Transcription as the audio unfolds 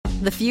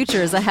The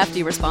future is a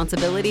hefty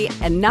responsibility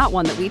and not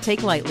one that we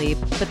take lightly,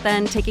 but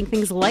then taking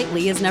things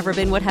lightly has never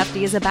been what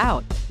Hefty is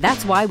about.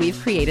 That's why we've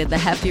created the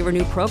Hefty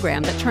Renew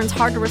program that turns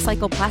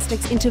hard-to-recycle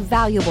plastics into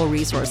valuable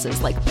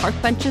resources like park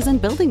benches and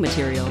building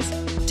materials.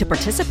 To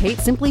participate,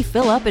 simply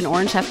fill up an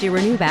orange Hefty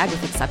Renew bag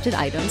with accepted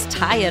items,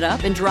 tie it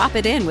up, and drop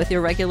it in with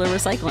your regular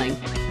recycling.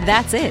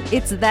 That's it.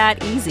 It's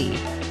that easy.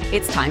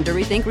 It's time to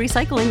rethink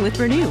recycling with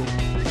Renew.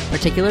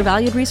 Particular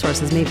valued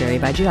resources may vary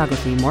by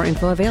geography. More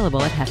info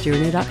available at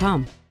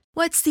heftyrenew.com.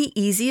 What's the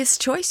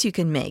easiest choice you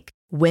can make?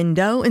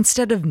 Window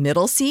instead of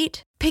middle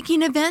seat?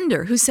 Picking a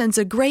vendor who sends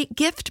a great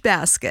gift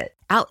basket?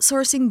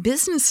 Outsourcing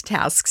business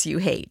tasks you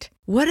hate?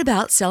 What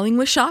about selling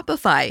with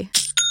Shopify?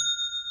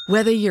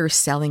 Whether you're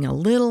selling a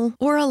little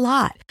or a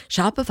lot,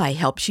 Shopify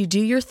helps you do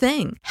your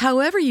thing,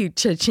 however you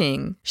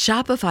cha-ching.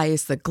 Shopify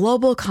is the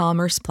global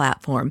commerce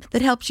platform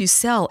that helps you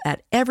sell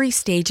at every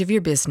stage of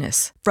your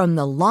business. From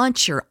the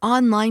launch your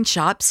online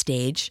shop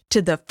stage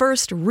to the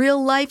first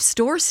real-life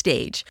store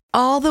stage,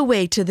 all the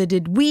way to the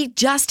did we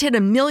just hit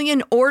 1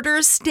 million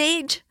orders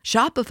stage.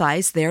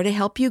 Shopify's there to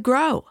help you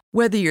grow.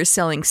 Whether you're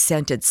selling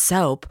scented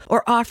soap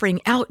or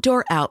offering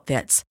outdoor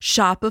outfits,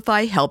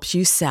 Shopify helps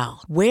you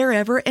sell.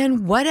 Wherever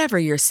and whatever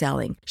you're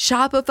selling,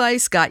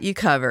 Shopify's got you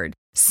covered.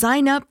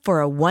 Sign up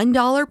for a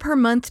 $1 per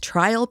month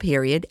trial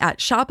period at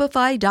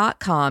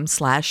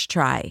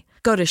shopify.com/try.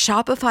 Go to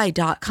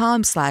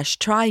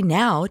shopify.com/try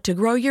now to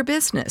grow your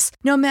business,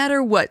 no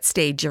matter what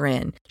stage you're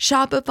in.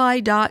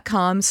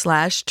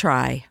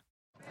 Shopify.com/try.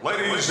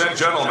 Ladies and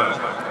gentlemen,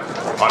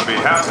 on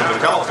behalf of the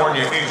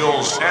California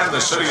Angels and the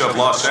City of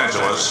Los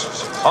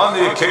Angeles, on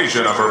the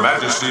occasion of Her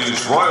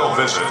Majesty's royal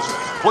visit,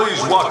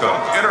 please welcome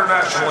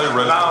internationally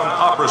renowned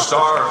opera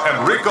star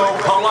Enrico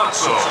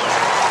Palazzo.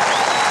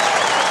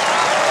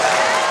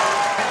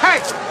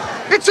 Hey,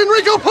 it's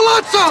Enrico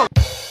Palazzo!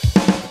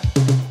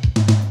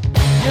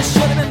 You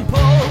should have been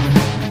pulled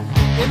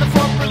in the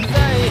front, but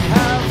they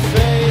have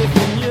faith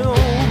in you.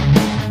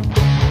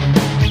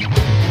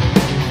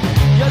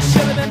 You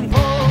should have been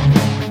pulled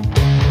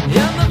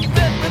in the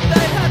fit, but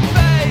they had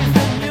faith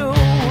in you.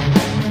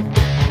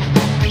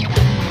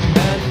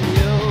 And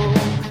you.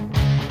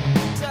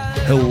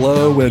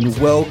 Hello and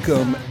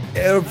welcome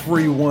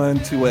everyone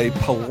to a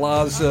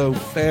Palazzo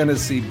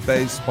Fantasy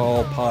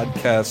Baseball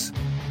podcast.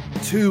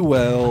 2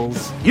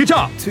 L's,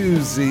 Utah,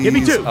 2 Z's. Give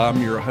me 2.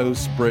 I'm your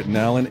host, Britton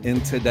Allen,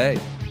 and today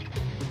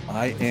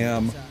I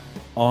am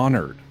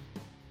honored,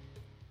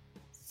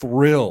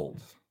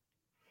 thrilled,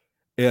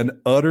 and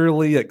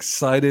utterly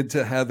excited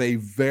to have a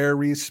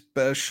very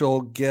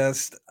special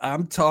guest.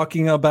 I'm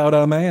talking about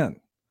a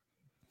man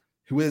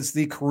who is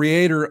the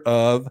creator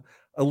of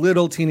a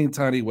little teeny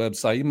tiny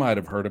website you might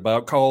have heard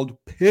about called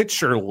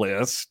Pitcher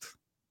List.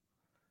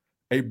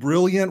 A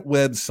brilliant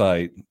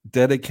website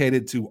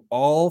dedicated to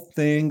all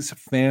things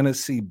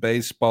fantasy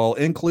baseball,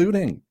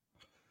 including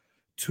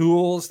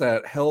tools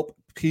that help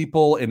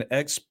people and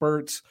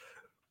experts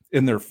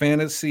in their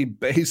fantasy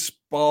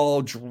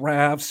baseball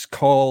drafts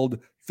called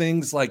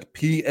things like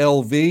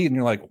PLV. And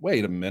you're like,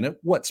 wait a minute,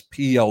 what's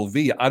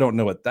PLV? I don't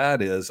know what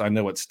that is. I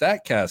know what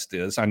StatCast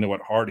is. I know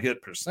what hard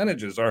hit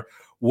percentages are.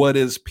 What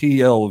is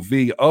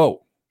PLV?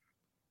 Oh,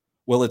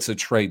 well, it's a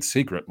trade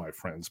secret, my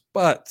friends.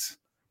 But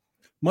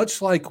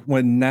much like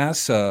when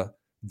NASA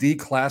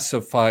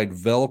declassified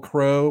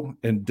Velcro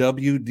and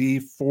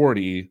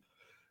WD-40,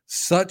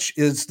 such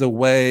is the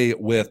way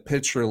with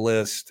Pitcher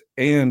List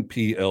and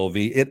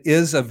PLV. It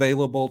is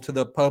available to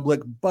the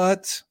public,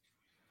 but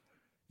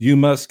you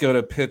must go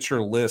to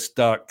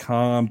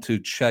pitcherlist.com to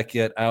check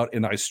it out.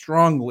 And I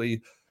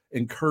strongly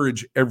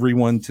encourage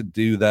everyone to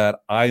do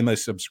that. I'm a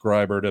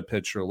subscriber to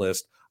Pitcher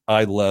List.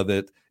 I love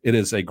it. It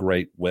is a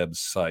great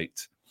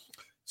website.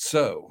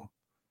 So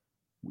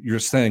you're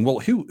saying, well,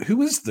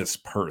 who is this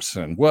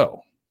person?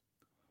 Well,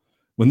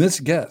 when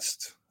this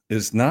guest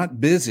is not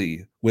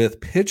busy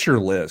with Pitcher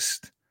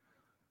List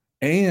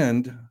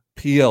and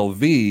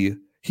PLV,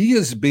 he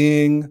is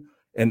being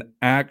an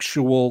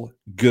actual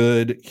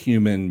good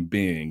human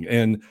being.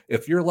 And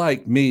if you're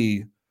like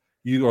me,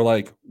 you are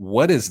like,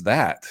 what is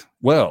that?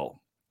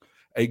 Well,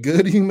 a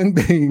good human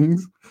being,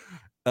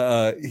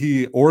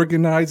 he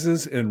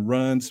organizes and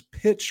runs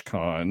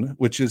PitchCon,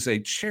 which is a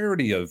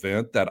charity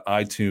event that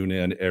I tune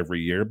in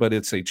every year, but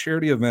it's a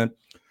charity event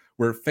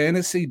where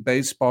fantasy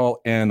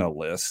baseball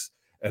analysts,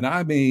 and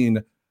I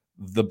mean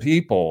the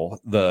people,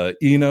 the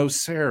Eno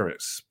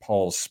Saris,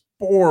 Paul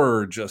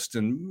Sporer,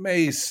 Justin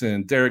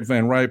Mason, Derek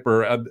Van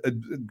Riper,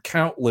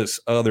 countless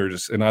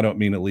others, and I don't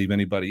mean to leave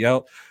anybody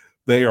out.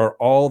 They are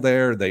all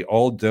there. They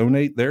all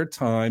donate their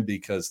time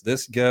because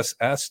this guest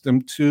asked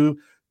them to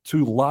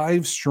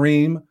live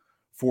stream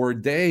for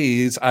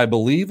days. I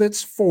believe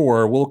it's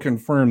 4. We'll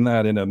confirm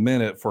that in a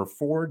minute. For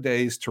 4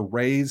 days to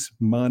raise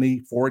money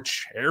for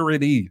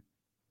charity.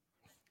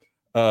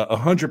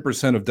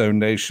 100% of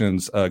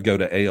donations go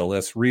to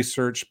ALS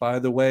research, by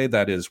the way.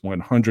 That is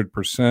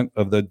 100%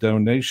 of the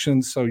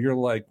donations. So you're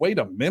like, wait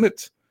a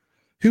minute.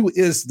 Who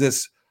is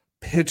this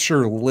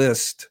Pitcher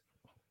List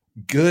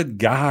good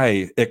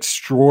guy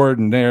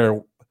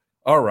extraordinaire?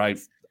 All right.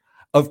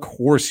 Of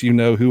course, you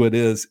know who it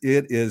is.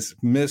 It is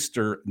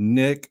Mr.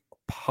 Nick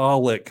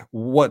Pollack.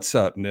 What's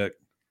up, Nick?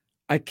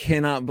 I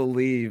cannot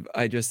believe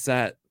I just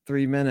sat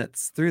 3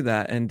 minutes through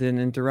that and didn't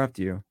interrupt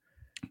you.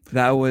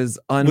 That was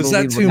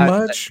unbelievable. Was that too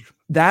much?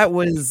 That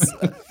was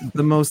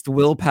the most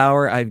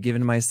willpower I've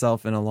given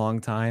myself in a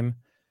long time.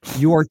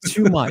 You are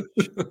too much,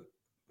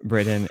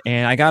 Britton.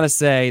 And I got to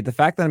say, the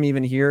fact that I'm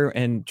even here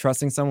and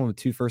trusting someone with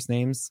 2 first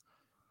names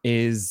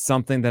is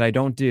something that I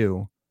don't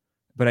do,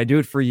 but I do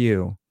it for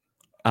you.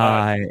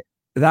 That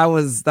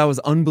was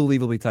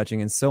unbelievably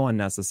touching and so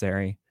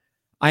unnecessary.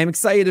 I am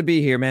excited to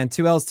be here, man.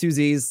 2 L's, 2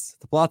 Z's,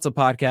 the Palazzo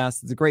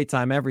podcast. It's a great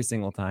time every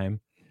single time.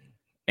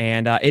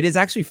 And it is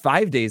actually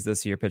 5 days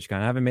this year,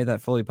 PitchCon. I haven't made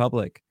that fully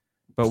public,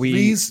 but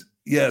please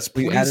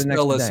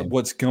tell us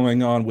what's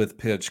going on with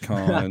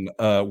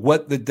PitchCon,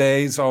 what the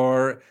days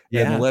are,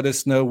 and let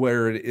us know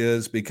where it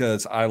is,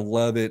 because I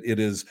love it. It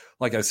is,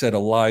 like I said, a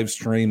live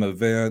stream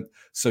event,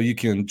 so you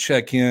can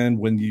check in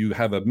when you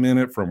have a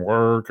minute from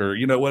work or,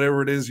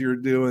 whatever it is you're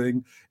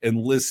doing, and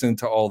listen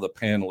to all the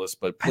panelists.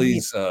 But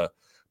please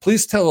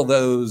tell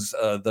those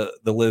the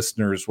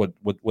listeners what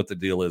the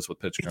deal is with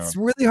PitchCon. It's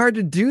really hard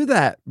to do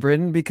that,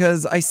 Britton,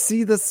 because I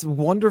see this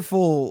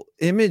wonderful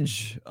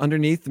image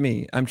underneath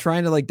me. I'm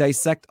trying to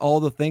dissect all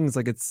the things.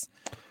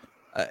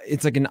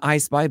 It's like an I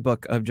Spy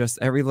book of just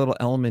every little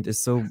element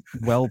is so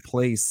well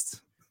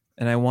placed,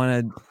 and I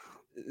want to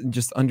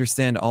just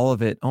understand all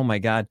of it. Oh my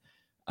God,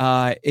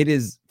 it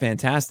is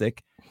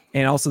fantastic.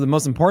 And also the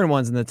most important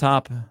ones in the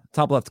top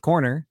left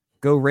corner.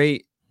 Go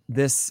rate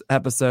this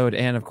episode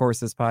and of course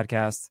this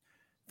podcast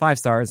 5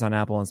 stars on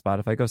Apple and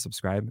Spotify. Go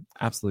subscribe.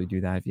 Absolutely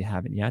do that if you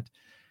haven't yet.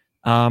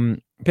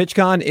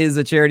 PitchCon is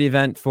a charity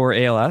event for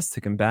ALS to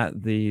combat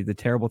the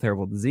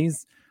terrible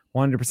disease.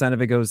 100%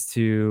 of it goes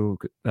to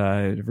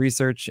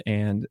research,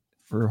 and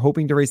we're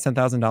hoping to raise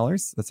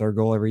 $10,000. That's our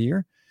goal every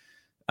year.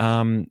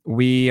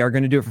 We are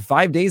going to do it for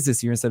 5 days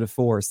this year instead of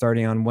 4,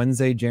 starting on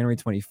Wednesday, January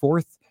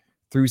 24th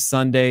through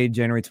Sunday,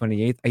 January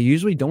 28th. I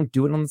usually don't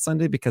do it on the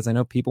Sunday because I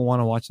know people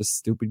want to watch a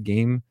stupid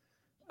game,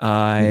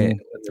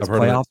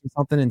 playoffs or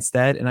something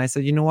instead. And I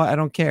said, you know what? I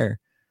don't care.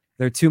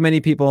 There are too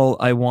many people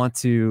I want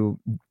to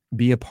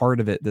be a part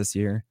of it this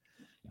year.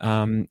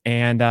 And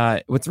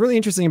what's really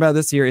interesting about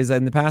this year is that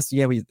in the past,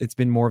 it's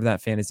been more of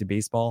that fantasy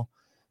baseball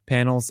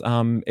panels.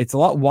 It's a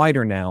lot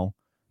wider now.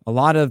 A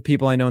lot of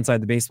people I know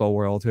inside the baseball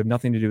world who have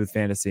nothing to do with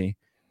fantasy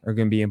are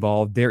going to be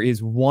involved. There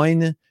is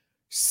one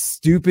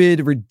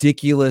stupid,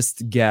 ridiculous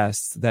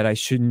guest that I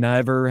should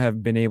never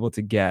have been able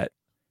to get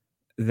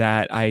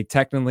that I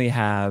technically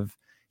have.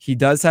 He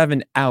does have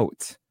an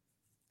out,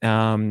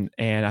 and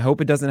I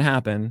hope it doesn't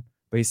happen.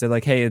 But he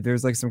said, hey,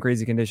 there's some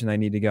crazy condition I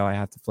need to go. I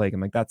have to flake.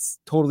 I'm like, that's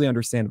totally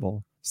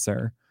understandable,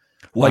 sir.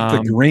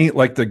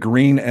 The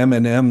green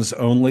M&Ms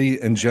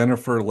only in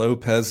Jennifer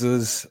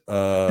Lopez's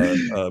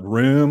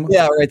room.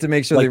 Yeah, right. To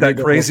make sure that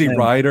crazy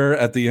writer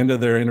at the end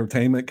of their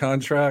entertainment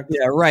contract.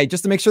 Yeah, right.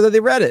 Just to make sure that they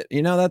read it.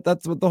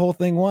 That's what the whole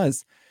thing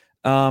was.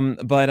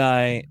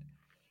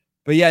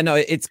 But yeah, no,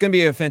 it's going to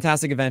be a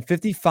fantastic event.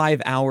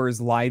 55 hours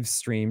live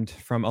streamed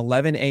from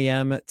 11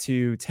 a.m.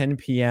 to 10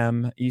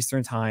 p.m.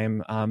 Eastern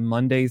time,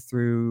 Monday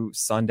through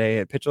Sunday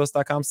at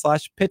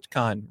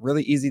pitcherlist.com/pitchcon.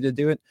 Really easy to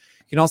do it.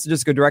 You can also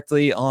just go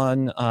directly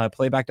on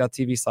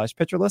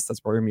playback.tv/pitcherlist. That's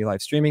where we're going to be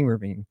live streaming. We're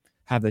going to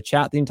have the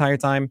chat the entire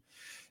time.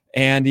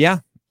 And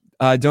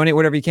donate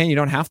whatever you can. You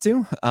don't have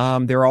to.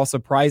 There are also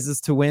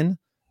prizes to win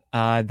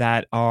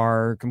that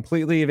are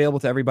completely available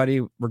to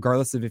everybody,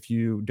 regardless of if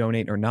you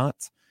donate or not.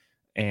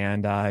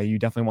 And you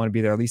definitely want to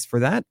be there at least for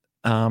that.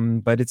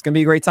 But it's going to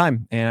be a great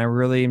time. And I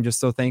really am just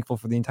so thankful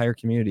for the entire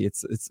community.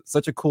 It's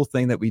such a cool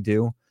thing that we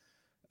do.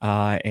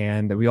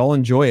 And we all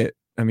enjoy it.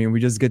 I mean, we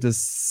just get to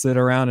sit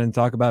around and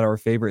talk about our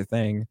favorite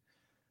thing.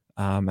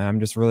 And I'm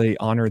just really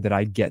honored that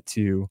I get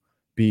to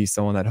be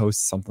someone that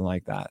hosts something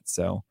like that.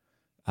 So,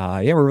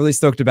 we're really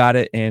stoked about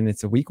it. And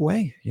it's a week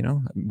away,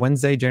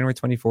 Wednesday, January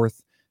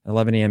 24th,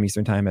 11 a.m.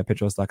 Eastern time at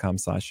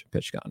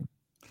pitcherlist.com/pitchcon.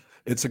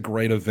 It's a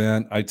great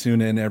event. I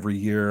tune in every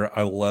year.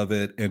 I love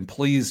it. And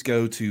please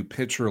go to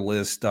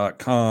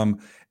pitcherlist.com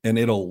and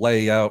it'll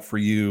lay out for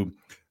you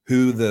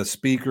who the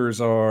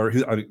speakers are,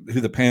 who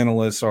the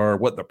panelists are,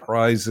 what the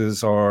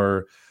prizes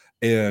are,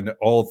 and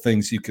all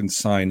things you can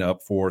sign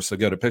up for. So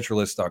go to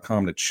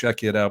pitcherlist.com to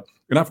check it out.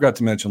 And I forgot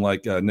to mention,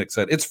 like Nick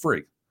said, it's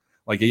free.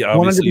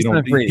 Obviously you don't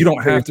have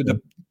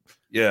to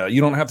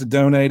you don't have to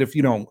donate if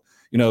you don't,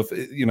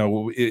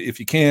 if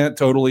you can't,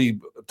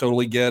 totally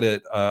get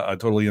it. I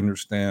totally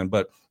understand.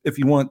 But if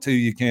you want to,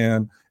 you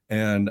can.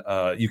 And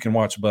you can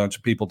watch a bunch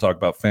of people talk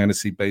about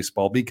fantasy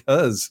baseball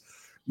because,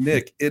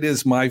 Nick, it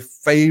is my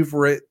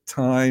favorite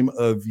time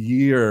of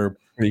year.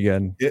 Pretty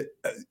good.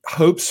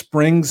 Hope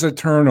springs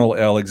eternal,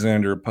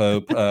 Alexander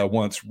Pope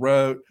once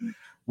wrote.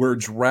 We're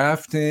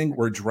drafting.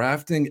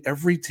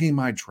 Every team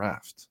I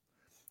draft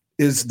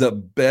is the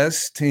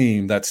best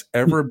team that's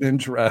ever been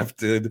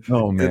drafted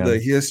in the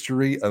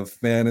history of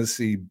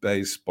fantasy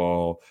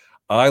baseball.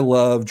 I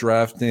love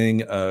drafting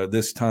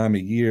this time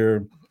of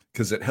year.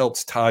 because it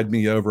helps tide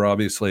me over,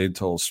 obviously,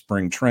 until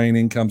spring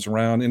training comes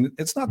around. And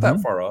it's not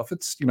that far off.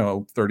 It's,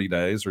 30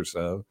 days or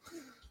so.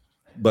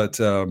 But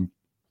I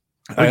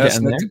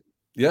asked Nick,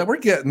 yeah, we're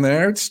getting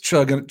there. It's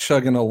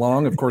chugging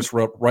along. Of course,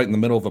 we're right in the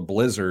middle of a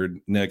blizzard,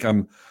 Nick.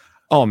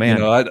 Oh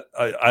man,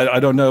 I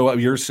don't know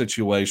your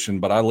situation,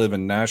 but I live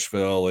in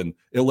Nashville, and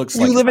it looks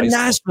like you live in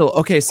Nashville.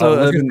 Okay, so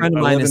a good friend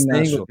of mine is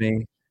staying Nashville with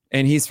me,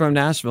 and he's from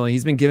Nashville. And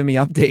he's been giving me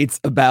updates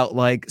about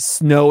like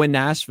snow in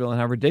Nashville and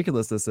how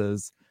ridiculous this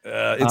is.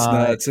 It's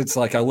nuts. It's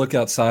like I look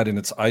outside and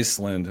it's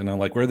Iceland, and I'm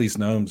like, where are these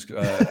gnomes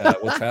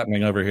at? What's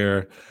happening over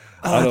here?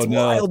 I don't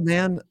know, wild,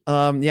 man.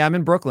 Yeah, I'm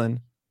in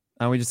Brooklyn.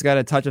 We just got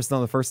a touch of snow,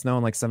 the first snow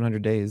in like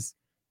 700 days.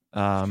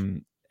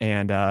 And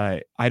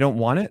I don't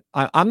want it.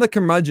 I'm the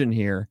curmudgeon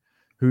here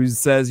who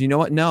says, you know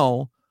what?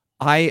 No,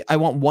 I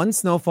want one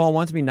snowfall. I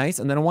want it to be nice.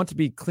 And then I want it to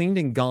be cleaned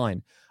and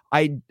gone.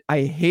 I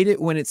hate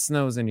it when it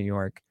snows in New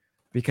York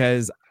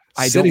because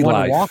I don't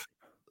want to walk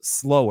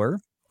slower.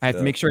 I have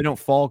to make sure I don't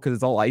fall because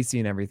it's all icy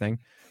and everything.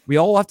 We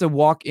all have to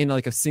walk in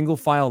like a single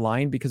file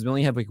line because we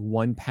only have like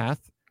one path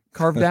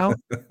carved out.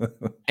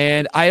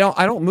 And I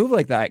don't move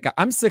like that.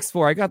 I'm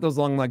 6'4". I got those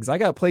long legs. I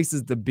got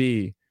places to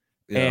be.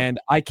 Yeah. And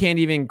I can't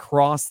even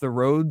cross the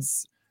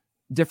roads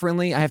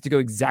differently. I have to go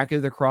exactly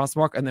to the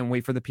crosswalk and then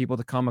wait for the people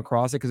to come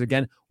across it. Because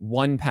again,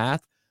 one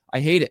path. I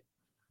hate it.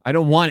 I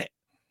don't want it.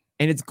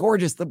 And it's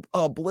gorgeous. The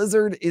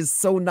blizzard is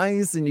so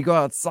nice. And you go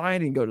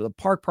outside and you go to the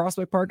park.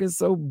 Prospect Park is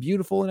so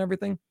beautiful and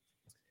everything.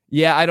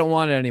 Yeah, I don't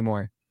want it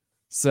anymore.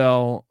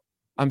 So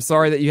I'm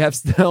sorry that you have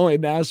snow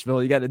in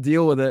Nashville. You got to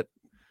deal with it.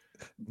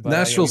 But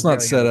Nashville's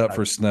not set up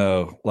for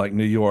snow like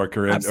New York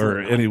or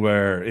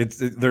anywhere.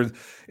 There's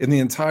in the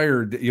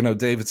entire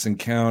Davidson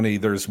County.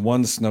 There's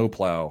one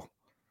snowplow,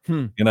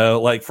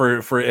 like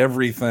for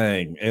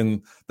everything,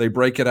 and they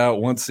break it out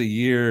once a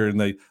year,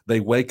 and they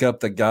wake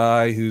up the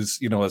guy who's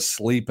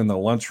asleep in the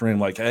lunchroom,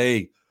 like,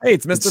 hey,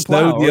 it's Mr. It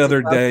Plow. snowed the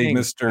other day,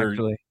 Mister.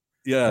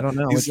 Yeah, I don't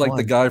know. He's like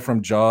the guy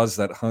from Jaws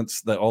that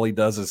hunts. That all he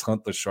does is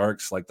hunt the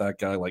sharks, like that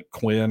guy, like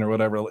Quinn or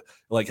whatever.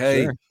 Like,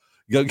 hey. Sure.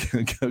 Go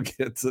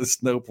get the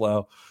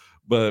snowplow,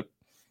 but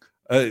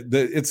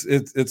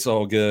it's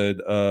all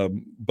good.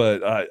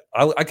 But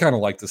I kind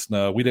of like the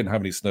snow. We didn't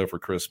have any snow for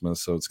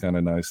Christmas, so it's kind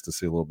of nice to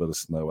see a little bit of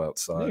snow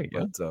outside.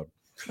 But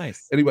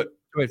nice. Anyway,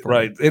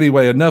 right.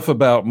 Anyway, enough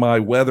about my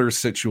weather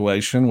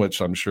situation, which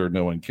I'm sure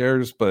no one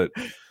cares. But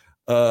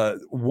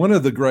one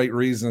of the great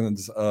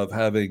reasons of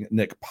having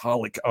Nick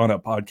Pollack on a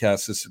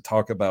podcast is to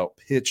talk about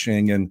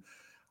pitching, and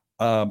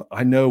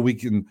I know we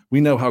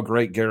know how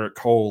great Garrett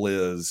Cole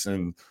is,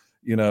 and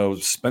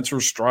Spencer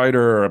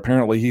Strider,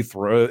 apparently he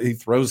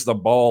throws the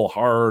ball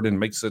hard and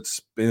makes it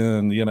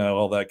spin,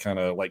 all that kind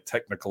of like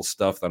technical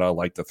stuff that I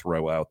like to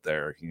throw out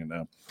there,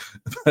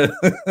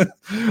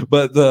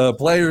 But the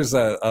players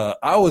that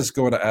I was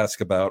going to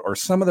ask about are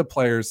some of the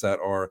players that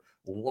are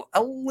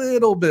a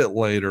little bit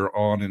later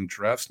on in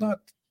drafts,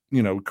 not,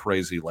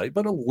 crazy late,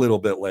 but a little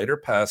bit later,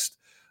 past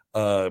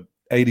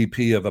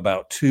ADP of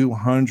about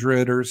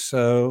 200 or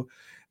so.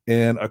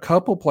 And a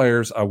couple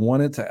players I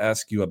wanted to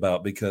ask you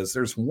about because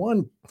there's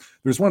one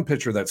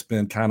pitcher that's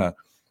been kind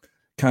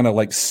of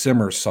like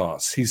simmer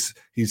sauce. He's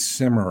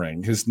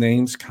simmering. His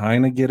name's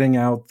kind of getting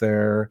out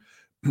there.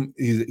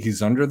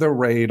 He's under the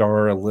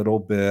radar a little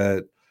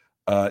bit.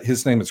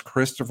 His name is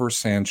Christopher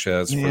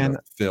Sanchez for the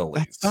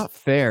Phillies. That's not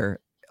fair.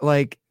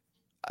 Like,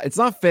 it's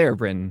not fair,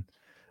 Britton.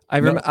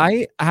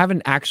 I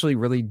haven't actually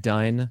really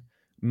done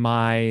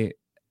my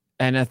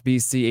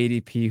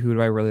NFBC ADP. Who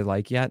do I really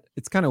like yet?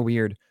 It's kind of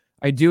weird.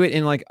 I do it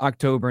in like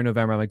October and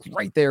November. I'm like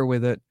right there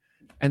with it.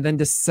 And then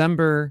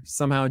December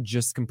somehow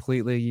just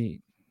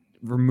completely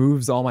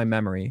removes all my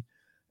memory.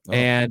 Oh.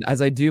 And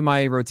as I do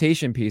my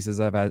rotation pieces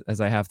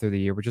as I have through the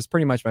year, which is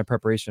pretty much my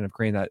preparation of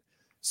creating that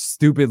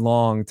stupid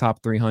long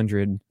top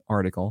 300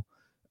 article,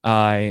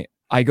 I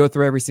go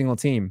through every single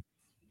team.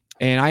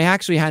 And I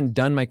actually hadn't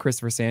done my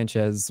Christopher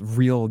Sanchez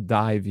real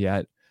dive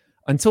yet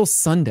until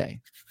Sunday.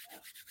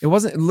 It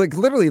wasn't like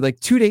literally like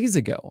 2 days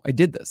ago. I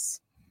did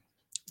this.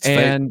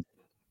 And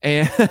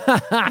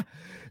I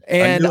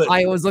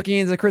was looking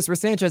into Christopher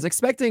Sanchez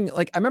expecting,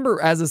 like, I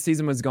remember as the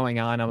season was going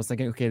on, I was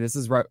thinking, okay, this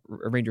is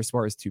Ranger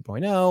Suarez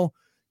 2.0,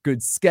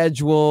 good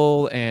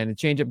schedule and a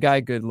changeup guy,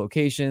 good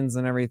locations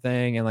and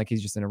everything. And like,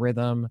 he's just in a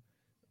rhythm.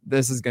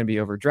 This is going to be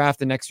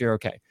overdrafted next year.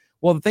 Okay.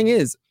 Well, the thing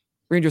is,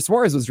 Ranger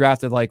Suarez was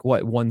drafted like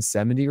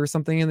 170 or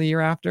something in the year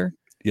after.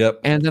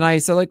 Yep. And then I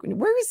said, like,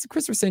 where is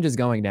Christopher Sanchez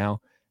going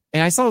now?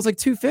 And I saw it was like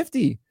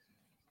 250.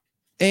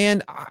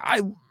 And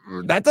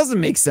that doesn't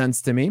make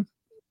sense to me.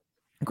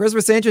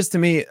 Christopher Sanchez, to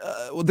me,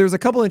 there's a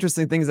couple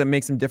interesting things that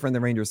makes him different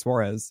than Ranger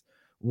Suarez.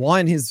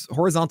 One, his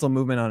horizontal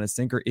movement on his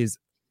sinker is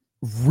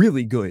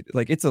really good.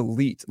 Like, it's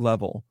elite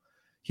level.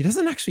 He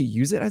doesn't actually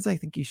use it as I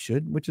think he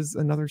should, which is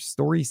another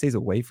story. He stays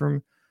away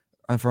from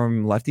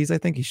lefties. I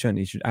think he shouldn't.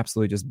 He should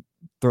absolutely just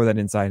throw that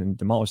inside and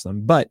demolish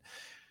them. But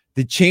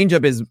the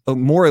changeup is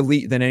more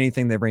elite than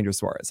anything that Ranger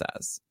Suarez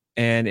has.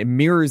 And it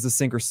mirrors the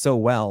sinker so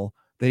well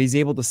that he's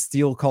able to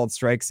steal called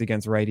strikes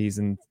against righties,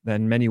 and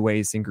in many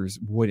ways sinkers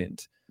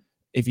wouldn't.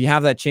 if you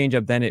have that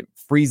changeup, then it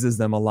freezes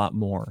them a lot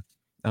more.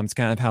 It's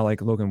kind of how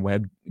like Logan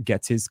Webb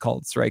gets his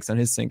called strikes on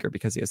his sinker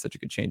because he has such a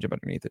good changeup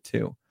underneath it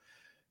too.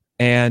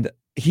 And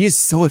he is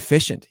so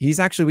efficient. He's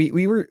actually,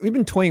 we've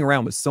been toying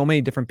around with so many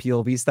different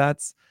PLV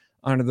stats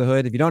under the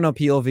hood. If you don't know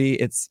PLV,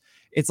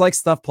 it's like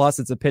Stuff Plus.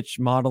 It's a pitch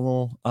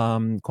model,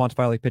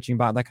 quantify like pitching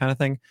bot, that kind of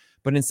thing.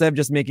 But instead of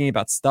just making it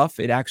about stuff,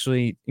 it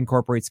actually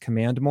incorporates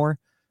command more.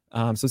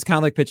 So it's kind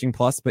of like Pitching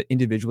Plus, but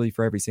individually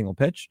for every single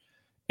pitch.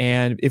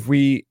 And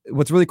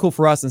what's really cool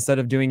for us, instead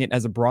of doing it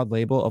as a broad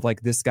label of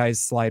like this guy's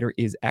slider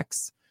is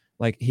X,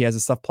 like he has a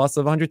Stuff Plus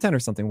of 110 or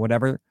something,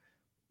 whatever.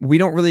 We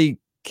don't really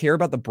care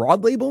about the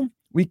broad label.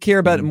 We care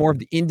about more of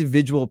the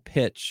individual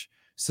pitch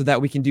so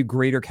that we can do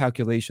greater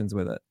calculations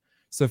with it.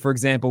 So for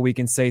example, we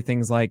can say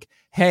things like,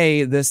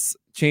 hey, this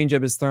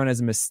changeup is thrown as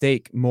a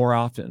mistake more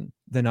often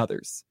than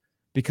others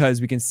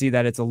because we can see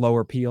that it's a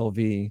lower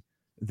PLV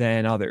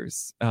than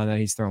others that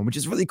he's thrown, which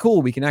is really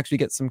cool. We can actually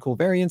get some cool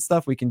variant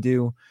stuff. We can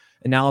do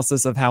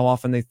analysis of how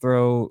often they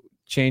throw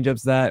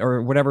changeups that,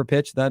 or whatever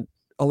pitch that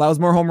allows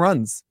more home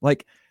runs.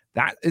 Like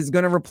that is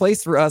going to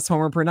replace for us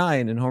homer per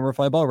nine and homer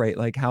fly ball rate.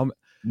 Like how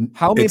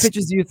many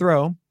pitches do you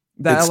throw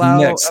that allow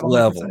next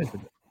level?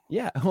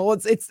 Yeah. Well,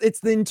 it's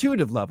the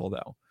intuitive level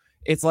though.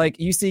 It's like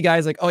you see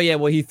guys like, oh yeah,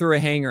 well he threw a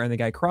hanger and the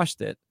guy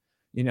crushed it,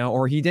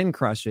 or he didn't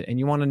crush it. And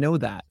you want to know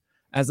that,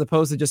 as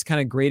opposed to just kind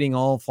of grading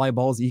all fly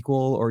balls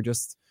equal or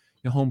just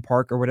home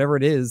park or whatever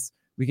it is.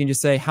 We can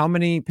just say, how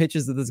many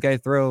pitches did this guy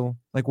throw?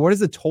 Like, what is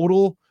the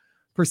total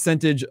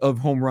percentage of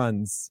home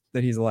runs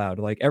that he's allowed?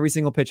 Like every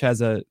single pitch has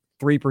a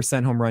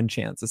 3% home run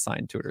chance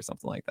assigned to it or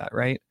something like that.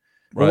 Right.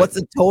 Well, what's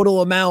the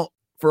total amount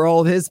for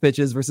all of his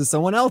pitches versus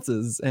someone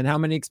else's? And how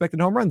many expected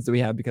home runs do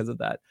we have because of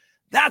that?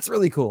 That's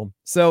really cool.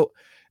 So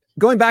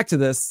going back to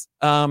this,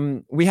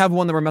 we have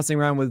one that we're messing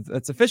around with.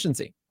 That's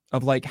efficiency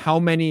of like how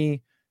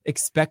many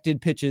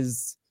expected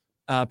pitches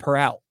per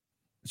out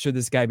should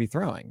this guy be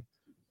throwing.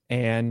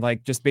 And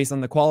like, just based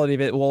on the quality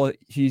of it, well,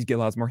 he's get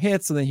lots more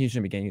hits, so then he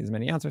shouldn't be getting as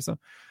many outs or so.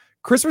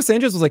 Christopher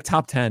Sanchez was like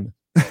top 10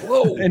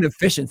 in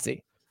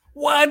efficiency.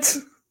 What?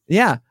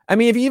 Yeah. I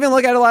mean, if you even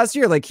look at it last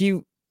year, like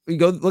you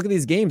go look at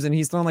these games and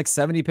he's thrown like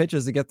 70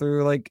 pitches to get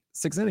through like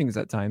 6 innings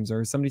at times,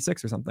 or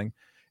 76 or something.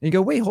 And you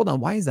go, wait, hold on.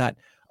 Why is that?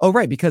 Oh,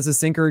 right. Because his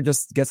sinker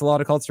just gets a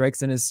lot of called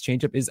strikes and his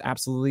changeup is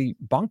absolutely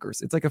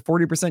bonkers. It's like a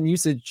 40%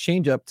 usage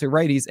changeup to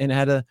righties and it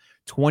had a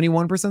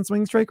 21%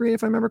 swing strike rate,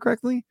 if I remember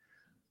correctly.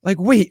 Like,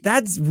 wait,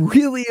 that's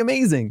really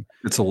amazing.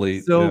 It's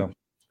elite. So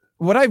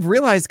what I've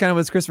realized kind of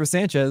with Christopher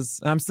Sanchez,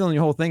 I'm still in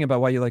your whole thing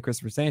about why you like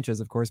Christopher Sanchez,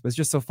 of course, but it's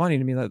just so funny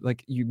to me that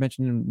like you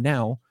mentioned him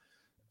now.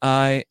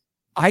 I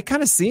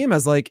kind of see him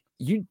as like,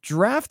 you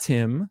draft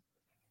him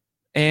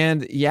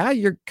and yeah,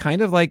 you're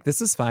kind of like,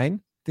 this is fine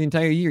the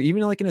entire year,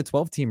 even like in a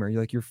 12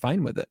 teamer, you're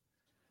fine with it.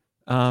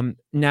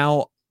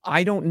 Now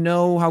I don't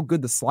know how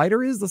good the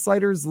slider is. The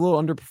slider is a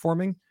little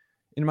underperforming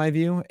in my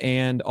view.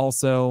 And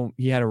also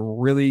he had a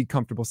really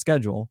comfortable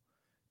schedule.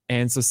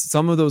 And so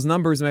some of those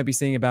numbers might be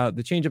saying about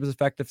the changeup's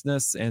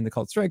effectiveness and the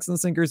called strikes and the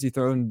sinkers. You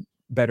throw in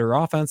better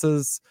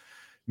offenses.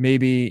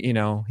 Maybe,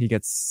 he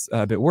gets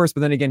a bit worse,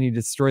 but then again, he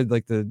destroyed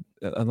like the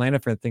Atlanta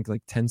for I think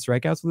like 10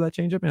 strikeouts with that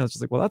changeup. And I was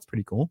just like, well, that's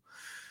pretty cool.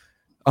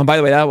 By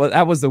the way,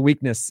 that was the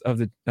weakness of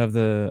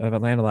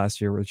Atlanta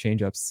last year, were the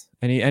changeups.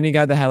 Any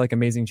guy that had like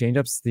amazing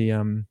changeups,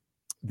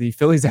 the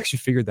Phillies actually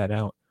figured that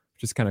out,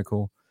 which is kind of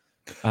cool.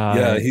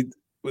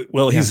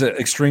 He's an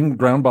extreme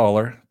ground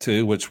baller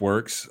too, which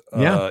works.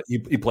 Yeah,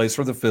 he plays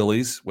for the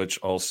Phillies, which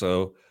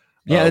also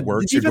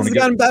works. The defense has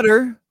gotten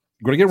better.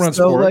 You're going to get run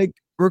support. Like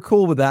we're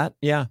cool with that.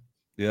 Yeah.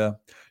 Yeah,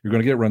 you're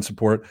going to get run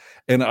support.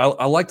 And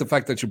I like the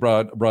fact that you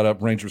brought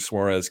up Ranger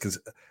Suarez, because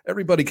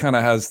everybody kind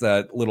of has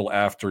that little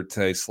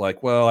aftertaste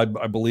like, well, I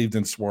believed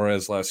in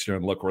Suarez last year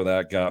and look where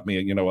that got me,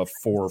 a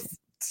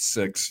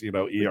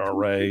 4.6,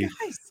 ERA.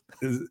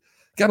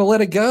 Got to let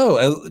it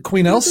go.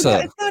 Queen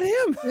Elsa. It's not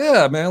him.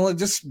 Yeah, man,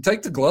 just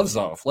take the gloves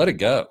off. Let it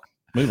go.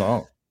 Move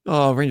on.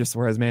 Oh, Ranger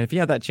Suarez, man. If he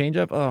had that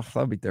changeup, oh, that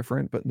would be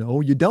different. But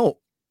no, you don't.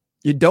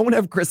 You don't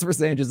have Christopher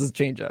Sanchez's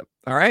changeup.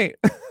 All right.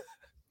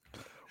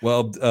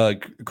 Well,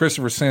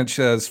 Christopher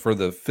Sanchez for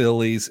the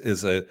Phillies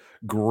is a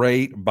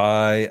great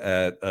buy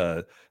at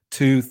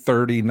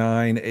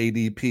 239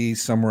 ADP,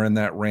 somewhere in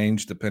that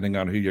range, depending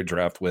on who you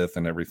draft with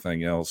and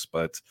everything else.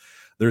 But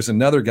there's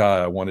another guy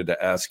I wanted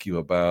to ask you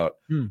about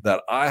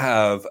that I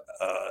have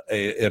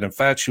an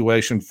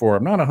infatuation for.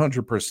 I'm not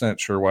 100%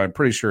 sure why. I'm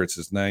pretty sure it's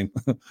his name.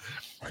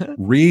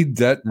 Reed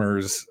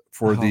Detmers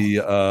for the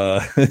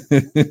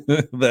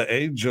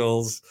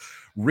Angels.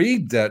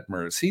 Reed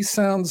Detmers. He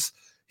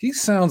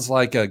sounds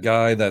like a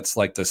guy that's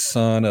like the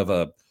son of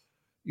a,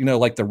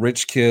 like the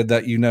rich kid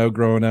that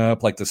growing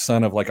up, like the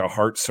son of like a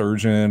heart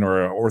surgeon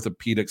or an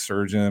orthopedic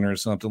surgeon or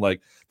something. Like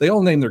they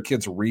all name their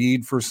kids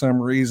Reed for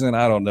some reason.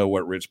 I don't know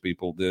what rich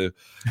people do.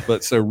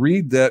 But so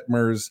Reed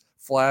Detmers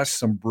flashed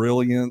some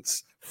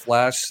brilliance,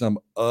 flashed some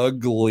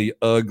ugly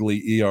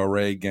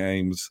ERA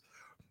games.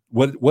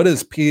 What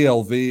does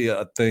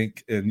PLV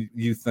think, and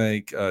you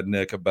think,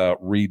 Nick, about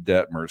Reed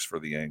Detmers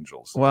for the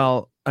Angels?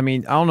 Well, I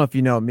mean, I don't know if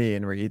you know me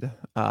and Reed.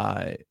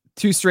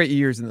 2 straight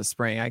years in the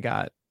spring, I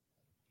got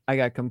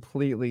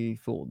completely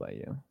fooled by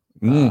you,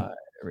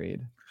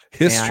 Reed.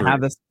 History. And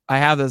I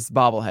have this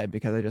bobblehead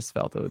because I just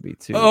felt it would be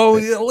too. Oh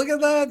thick. yeah, look at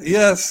that.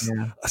 Yes.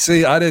 Yeah.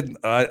 See,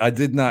 I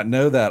did not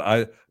know that.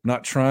 I'm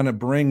not trying to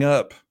bring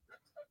up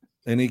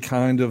any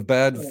kind of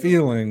bad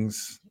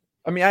feelings.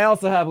 I mean, I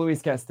also have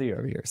Luis Castillo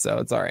over here, so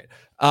it's all right.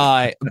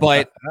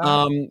 But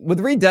with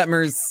Reed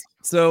Detmers,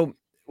 so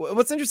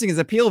what's interesting is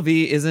that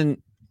PLV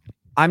isn't.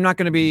 I'm not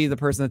going to be the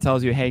person that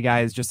tells you, "Hey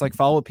guys, just like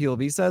follow what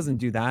PLV says and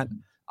do that."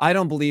 I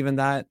don't believe in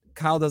that.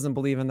 Kyle doesn't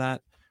believe in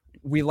that.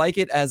 We like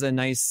it as a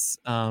nice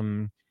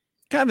kind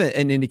of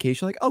an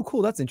indication, like, "Oh,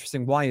 cool, that's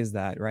interesting. Why is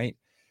that?" Right?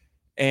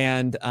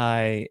 And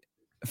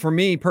for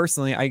me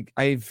personally,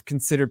 I've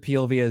considered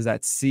PLV as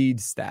that seed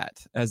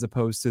stat as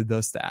opposed to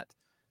the stat.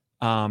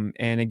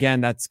 And again,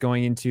 that's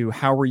going into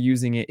how we're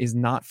using it is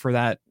not for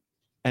that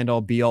end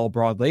all be all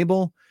broad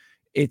label.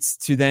 It's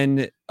to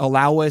then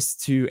allow us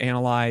to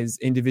analyze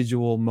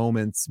individual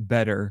moments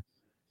better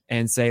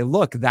and say,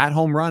 look, that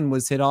home run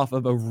was hit off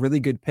of a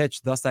really good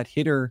pitch. Thus that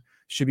hitter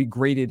should be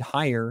graded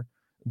higher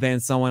than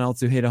someone else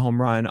who hit a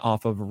home run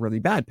off of a really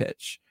bad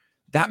pitch.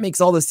 That makes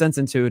all the sense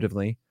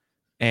intuitively.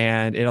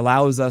 And it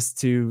allows us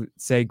to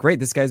say, great,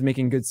 this guy's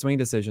making good swing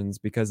decisions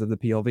because of the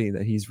PLV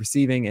that he's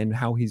receiving and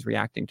how he's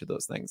reacting to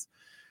those things.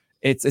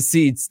 It's a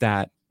seed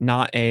stat,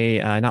 not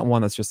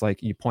one that's just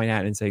like you point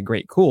at and say,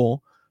 great,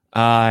 cool.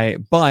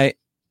 But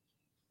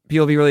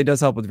PLV really does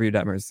help with Reed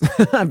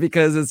Detmers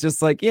because it's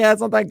just like, yeah,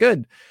 it's not that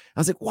good. I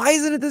was like, why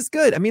isn't it this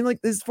good? I mean,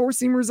 like this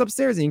 4-seamer's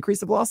upstairs, he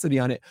increased the velocity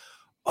on it.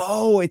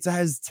 Oh, it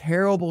has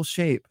terrible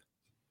shape.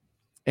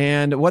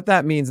 And what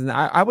that means, and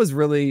I was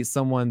really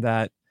someone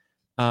that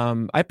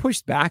I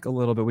pushed back a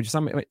little bit, which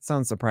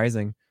sounds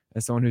surprising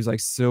as someone who's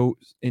like so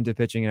into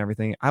pitching and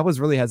everything. I was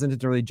really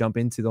hesitant to really jump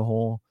into the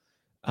whole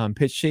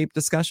pitch shape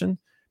discussion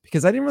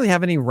because I didn't really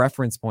have any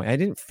reference point. I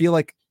didn't feel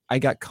like I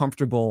got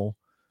comfortable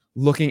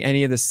looking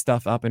any of this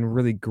stuff up and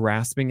really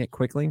grasping it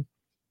quickly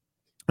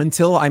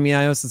until, I mean,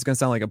 I know this is going to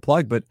sound like a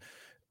plug, but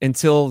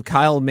until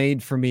Kyle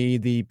made for me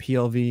the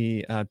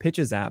PLV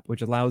pitches app,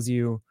 which allows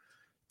you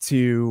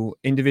to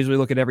individually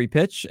look at every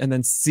pitch and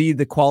then see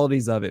the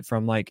qualities of it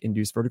from like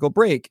induced vertical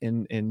break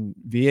and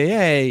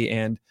VAA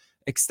and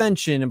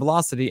extension and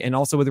velocity, and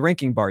also with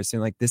ranking bars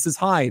saying like, this is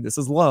high, this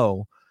is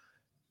low.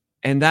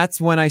 And that's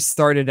when I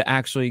started to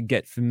actually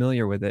get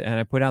familiar with it. And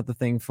I put out the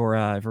thing for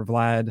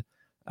Vlad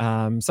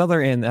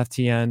Sutler and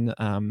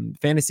FTN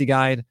fantasy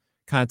guide,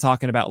 kind of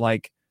talking about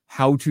like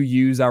how to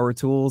use our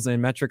tools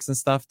and metrics and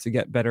stuff to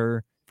get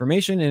better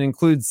information. And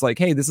includes like,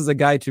 hey, this is a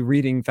guide to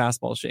reading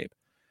fastball shape.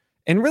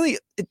 And really,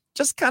 it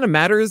just kind of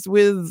matters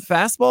with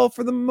fastball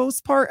for the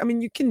most part. I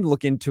mean, you can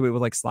look into it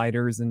with like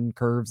sliders and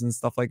curves and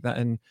stuff like that.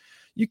 And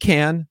you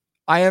can.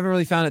 I haven't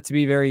really found it to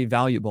be very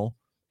valuable.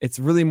 It's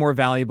really more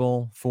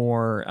valuable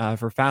for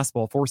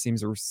fastball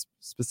 4-seamers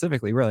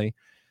specifically, really.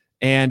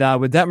 And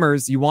with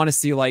Detmers, you want to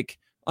see like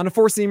on a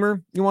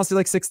 4-seamer, you want to see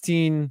like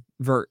 16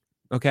 vert.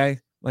 Okay.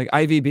 Like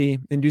IVB,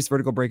 induced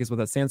vertical break is what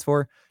that stands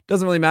for.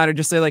 Doesn't really matter.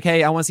 Just say like,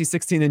 hey, I want to see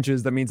 16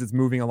 inches. That means it's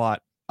moving a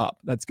lot up.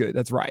 That's good.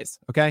 That's rise.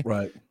 Okay.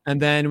 Right.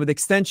 And then with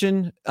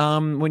extension,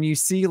 when you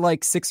see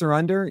like 6 or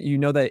under, you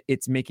know that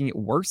it's making it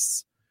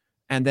worse.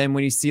 And then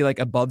when you see like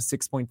above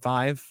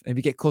 6.5, if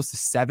you get close to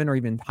 7 or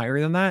even higher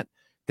than that,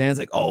 then it's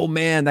like, oh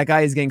man, that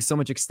guy is getting so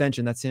much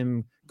extension. That's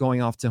him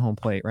going off to home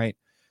plate. Right.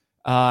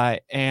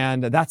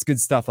 And that's good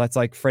stuff. That's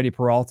like Freddie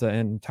Peralta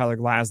and Tyler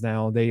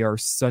Glasnow. They are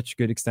such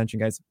good extension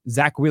guys.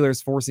 Zach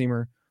Wheeler's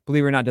 4-seamer,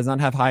 believe it or not, does not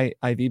have high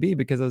IVB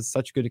because of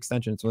such good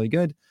extension. It's really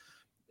good.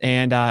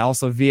 And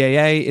also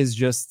VAA is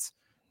just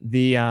the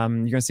you're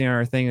gonna see on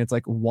our thing. It's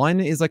like 1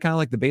 is like kind of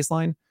like the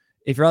baseline.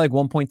 If you're at like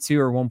 1.2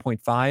 or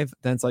 1.5,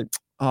 then it's like,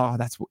 oh,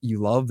 that's what you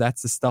love.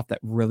 That's the stuff that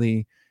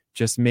really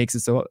just makes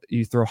it so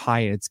you throw high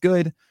and it's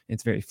good.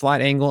 It's very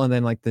flat angle, and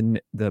then like the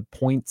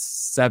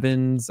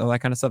 0.7s, all that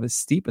kind of stuff is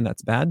steep, and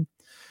that's bad.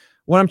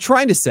 What I'm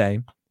trying to say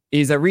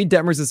is that Reed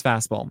Detmers'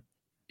 fastball,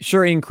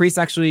 sure, it increased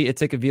actually it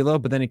took a velo,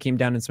 but then it came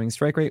down in swing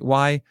strike rate.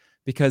 Why?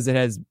 Because it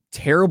has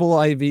terrible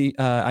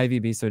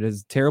IVB, so it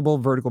has terrible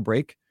vertical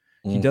break.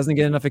 He doesn't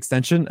get enough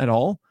extension at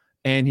all,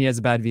 and he has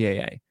a bad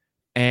VAA.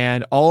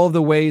 And all of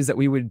the ways that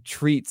we would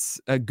treat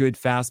a good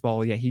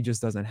fastball, yeah, he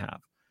just doesn't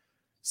have.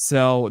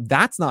 So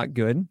that's not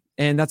good,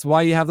 and that's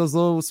why you have those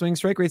low swing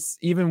strike rates,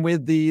 even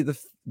with the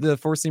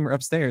 4-seamer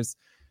upstairs.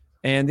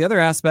 And the other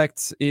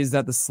aspect is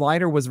that the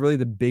slider was really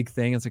the big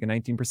thing. It's like a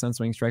 19%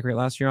 swing strike rate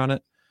last year on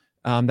it.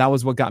 That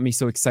was what got me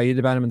so excited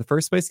about him in the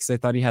first place, because I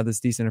thought he had this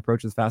decent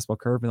approach to the fastball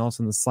curve, and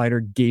also the slider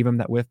gave him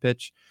that whiff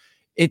pitch.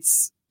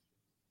 It's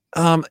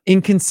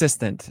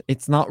inconsistent.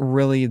 It's not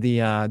really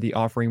the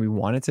offering we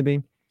want it to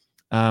be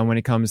when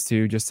it comes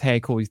to just,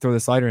 hey, cool, you throw the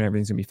slider and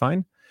everything's gonna be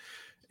fine.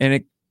 And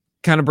it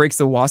kind of breaks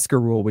the Wasker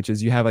rule, which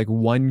is you have like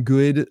one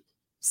good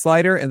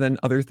slider and then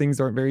other things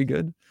aren't very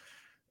good.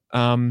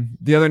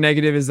 The other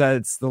negative is that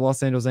it's the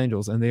Los Angeles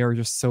Angels, and they are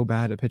just so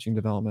bad at pitching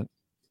development.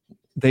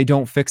 They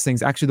don't fix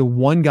things. Actually, the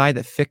one guy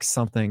that fixed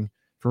something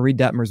for Reed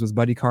Detmers was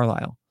Buddy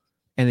Carlisle,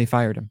 and they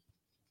fired him.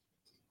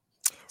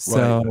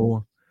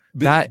 So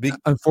That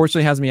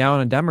unfortunately has me out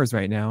on Demers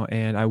right now,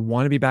 and I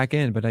want to be back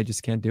in, but I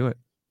just can't do it.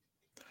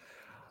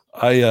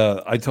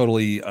 I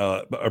totally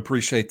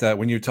appreciate that.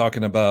 When you're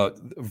talking about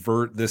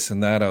vert this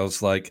and that, I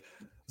was like,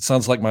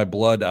 sounds like my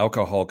blood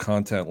alcohol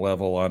content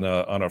level on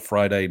a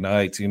Friday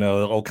night.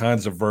 All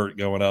kinds of vert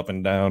going up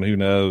and down. Who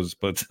knows?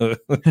 But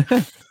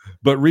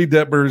but Reed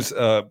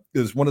Detmers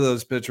is one of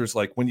those pitchers.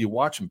 Like when you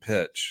watch him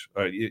pitch,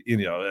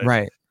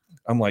 Right.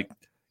 I'm like,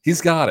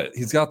 he's got it.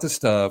 He's got the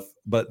stuff,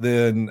 but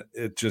then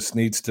it just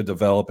needs to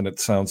develop. And it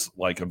sounds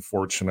like,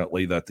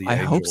 unfortunately, that the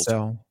Angels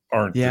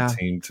aren't the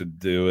team to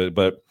do it.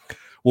 But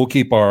we'll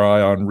keep our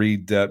eye on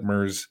Reed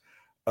Detmers.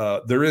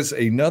 There is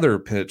another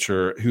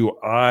pitcher who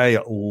I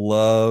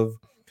love.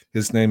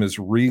 His name is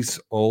Reese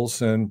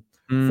Olson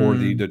for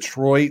the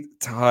Detroit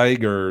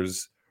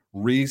Tigers.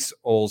 Reese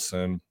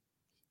Olson,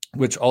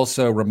 which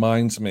also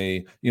reminds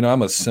me,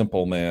 I'm a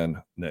simple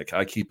man, Nick.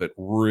 I keep it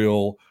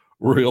real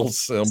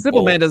simple.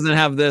 Simple man doesn't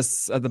have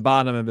this at the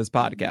bottom of his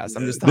podcast.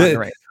 I'm just talking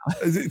right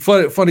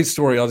now. Funny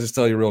story. I'll just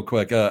tell you real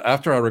quick.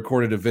 After I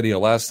recorded a video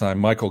last time,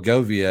 Michael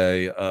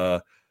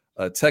Govier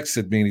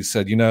texted me and he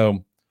said,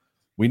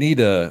 we need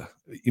to,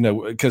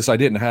 because I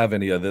didn't have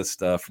any of this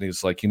stuff. And he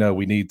was like,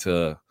 we need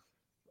to,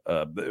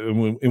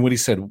 and when he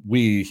said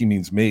we, he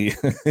means me.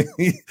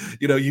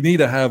 You need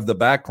to have the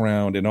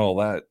background and all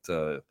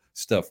that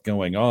stuff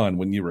going on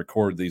when you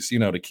record these,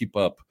 to keep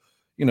up,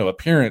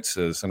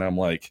 appearances. And I'm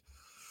like,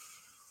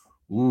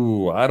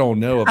 ooh, I don't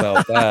know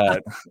about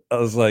that. I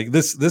was like,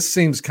 this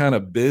seems kind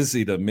of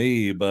busy to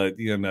me, but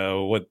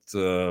what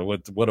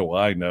do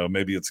I know?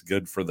 Maybe it's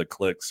good for the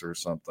clicks or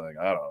something.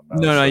 I don't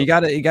know. No, you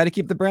gotta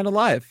keep the brand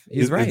alive.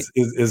 He's right.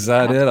 Is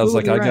that absolutely it? I was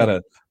like, right. I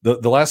gotta.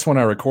 The last one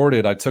I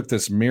recorded, I took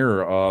this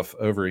mirror off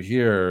over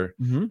here,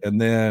 and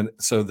then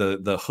so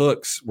the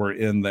hooks were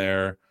in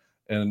there,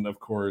 and of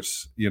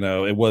course,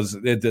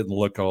 it didn't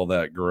look all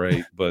that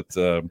great, but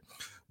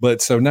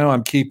so now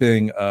I'm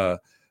keeping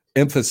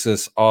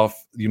emphasis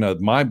off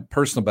my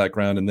personal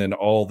background, and then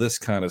all this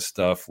kind of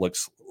stuff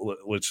looks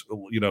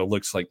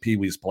like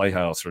Pee-wee's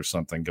Playhouse or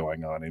something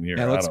going on in here.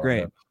 Yeah, it looks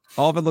great.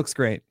 All of it looks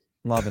great.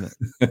 Loving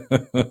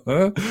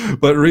it.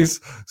 But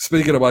Reese,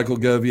 speaking of Michael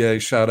Govier,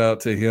 shout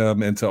out to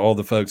him and to all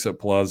the folks at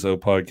Palazzo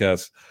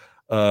Podcast,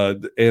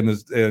 and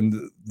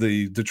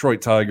the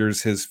Detroit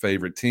Tigers, his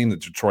favorite team. The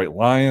Detroit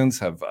Lions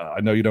have I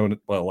know you don't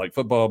like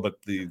football,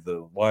 but the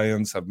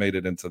Lions have made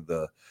it into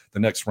the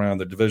next round,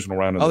 the divisional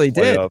round of the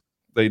playoff.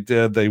 They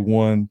did. They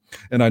won.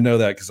 And I know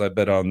that because I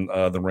bet on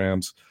the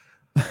Rams.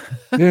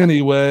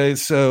 Anyway,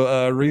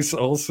 so Reese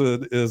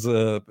Olson is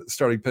a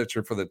starting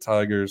pitcher for the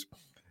Tigers.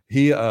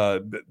 He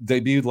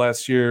debuted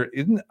last year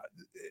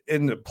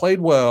and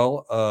played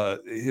well.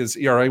 His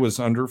ERA was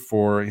under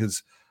 4.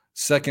 His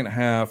second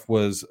half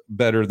was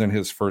better than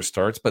his first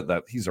starts, but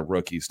he's a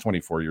rookie. He's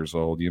 24 years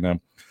old,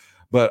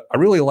 But I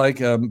really like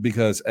him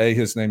because,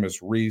 his name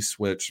is Reese,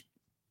 which,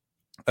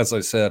 as I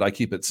said, I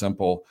keep it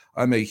simple.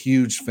 I'm a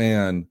huge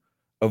fan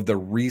of the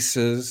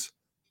Reese's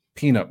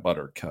peanut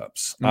butter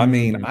cups. I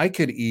mean, I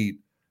could eat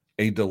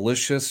a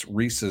delicious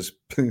Reese's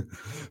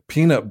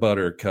peanut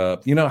butter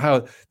cup. You know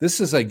how this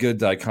is a good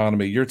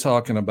dichotomy. You're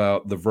talking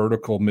about the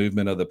vertical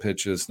movement of the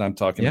pitches, and I'm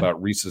talking about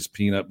Reese's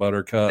peanut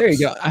butter cups. There you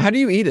go. How do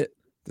you eat it?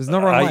 There's no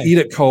wrong way. I eat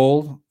it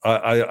cold.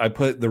 I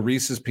put the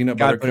Reese's peanut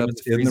butter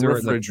cups in the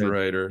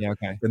refrigerator. Yeah,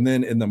 okay. And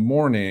then in the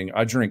morning,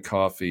 I drink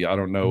coffee. I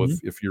don't know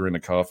if you're into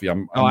coffee.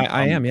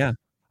 I am, yeah.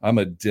 I'm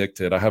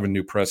addicted. I have a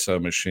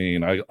Nespresso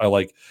machine. I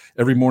like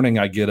every morning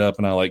I get up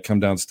and I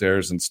come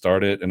downstairs and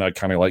start it, and I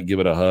kind of give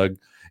it a hug.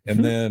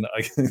 And then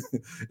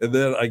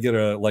I get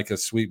a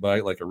sweet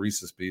bite, like a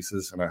Reese's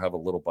Pieces, and I have a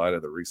little bite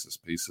of the Reese's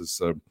Pieces.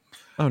 So,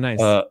 oh, nice.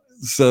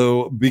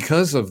 So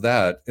because of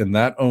that and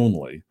that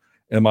only,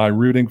 am I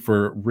rooting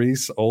for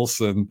Reese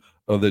Olson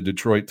of the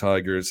Detroit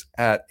Tigers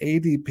at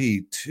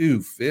ADP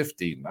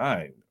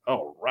 259.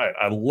 All right.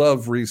 I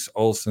love Reese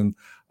Olson.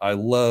 I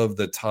love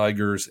the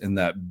Tigers in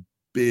that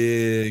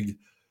big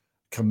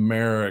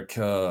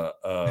Comerica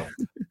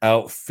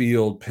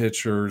outfield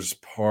pitchers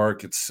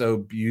park. It's so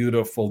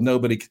beautiful.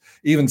 Nobody,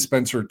 even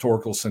Spencer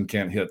Torkelson,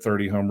 can't hit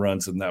 30 home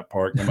runs in that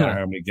park, no matter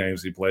how many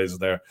games he plays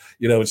there.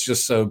 It's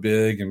just so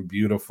big and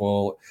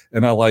beautiful.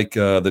 And I like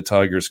the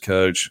Tigers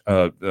coach,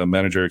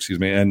 manager,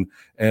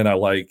 and I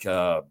like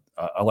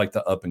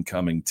the up and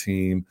coming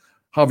team.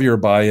 Javier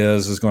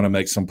Baez is going to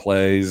make some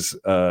plays.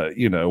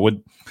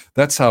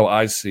 That's how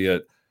I see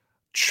it.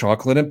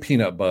 Chocolate and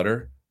peanut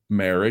butter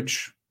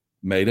marriage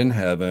made in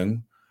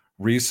heaven.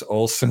 Reese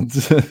Olson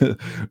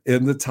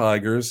in the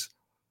Tigers,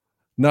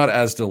 not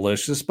as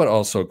delicious, but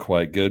also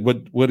quite good.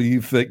 What do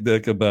you think,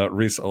 Nick, about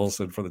Reese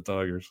Olson for the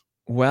Tigers?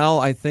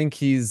 Well, I think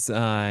he's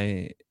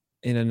in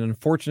an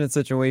unfortunate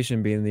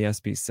situation being the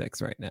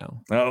SB6 right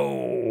now.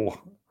 Oh,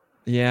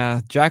 yeah,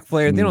 Jack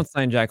Flaherty. They don't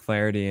sign Jack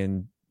Flaherty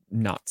and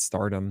not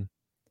start him.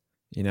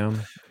 His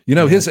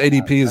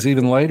ADP is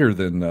even later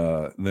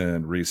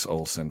than Reese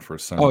Olson for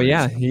some reason.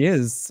 Yeah, he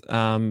is.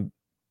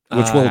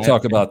 Which we'll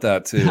talk about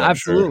that too.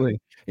 Absolutely. Sure.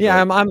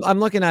 Yeah, I'm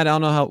looking at. I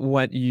don't know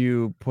what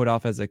you put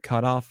off as a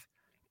cutoff.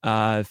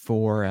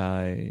 for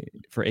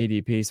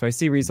ADP. So I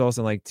see Reese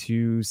Olson like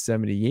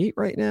 278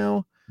 right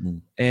now.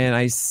 And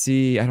I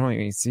don't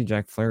even see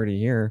Jack Flaherty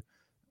here.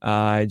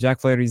 Jack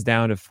Flaherty's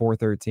down to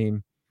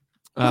 413.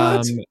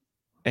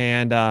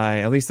 And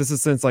at least this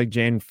is since like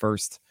Jan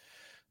 1st.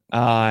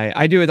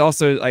 I do it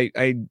also.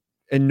 I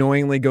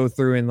annoyingly go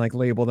through and like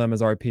label them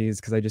as RPs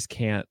because I just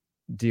can't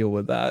deal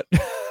with that.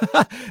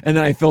 And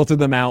then I filter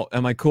them out.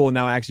 I'm like, cool,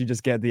 now I actually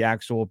just get the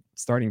actual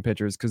starting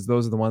pitchers because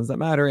those are the ones that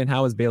matter. And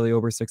how is Bailey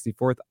Ober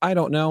 64th? I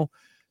don't know.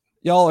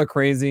 Y'all are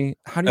crazy.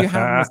 How do you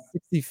have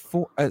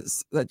 64?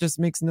 That just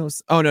makes no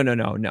sense. Oh,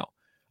 no.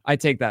 I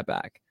take that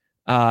back.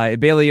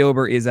 Bailey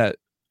Ober is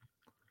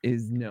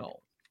no.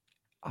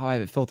 Oh, I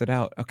have it filtered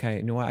out. Okay,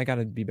 you know what? I got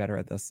to be better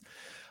at this.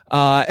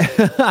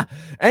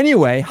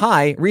 Anyway,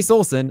 hi, Reese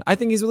Olson. I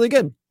think he's really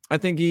good. I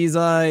think his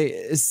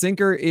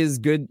sinker is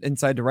good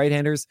inside to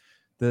right-handers.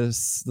 The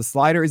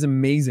slider is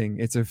amazing.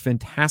 It's a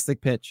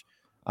fantastic pitch.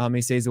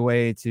 He stays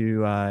away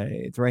to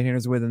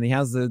right-handers with, and he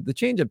has the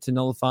changeup to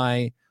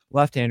nullify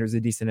left-handers a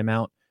decent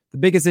amount. The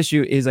biggest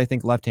issue is, I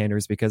think,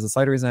 left-handers because the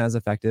slider isn't as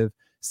effective.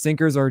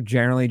 Sinkers are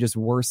generally just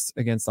worse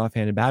against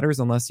off-handed batters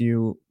unless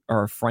you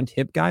are a front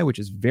hip guy, which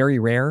is very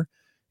rare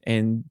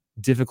and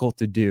difficult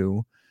to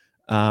do.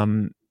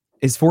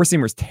 His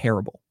four-seamer is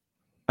terrible.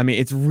 I mean,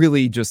 it's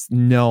really just,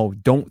 no,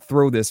 don't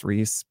throw this,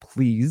 Reese,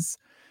 please.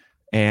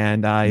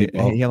 And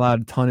he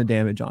allowed a ton of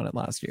damage on it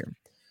last year.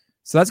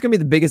 So that's going to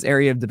be the biggest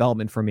area of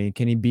development for me.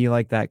 Can he be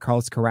like that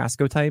Carlos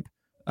Carrasco type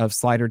of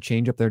slider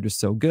changeup? They're just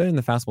so good, and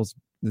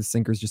the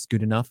sinker's just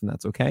good enough, and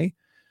that's okay.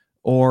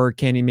 Or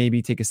can he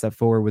maybe take a step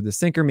forward with the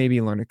sinker, maybe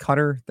learn a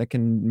cutter that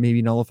can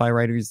maybe nullify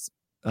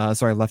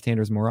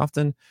left-handers more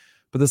often?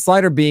 But the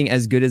slider being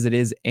as good as it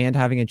is and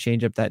having a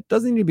changeup that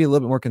doesn't need to be a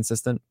little bit more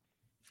consistent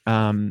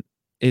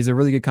is a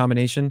really good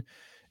combination.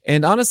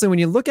 And honestly, when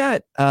you look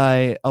at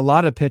a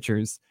lot of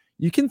pitchers,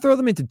 you can throw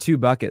them into two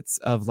buckets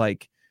of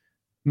like,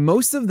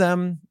 most of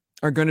them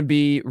are going to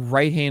be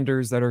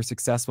right-handers that are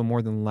successful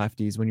more than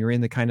lefties when you're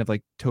in the kind of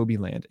like Toby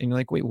land. And you're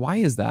like, wait, why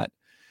is that?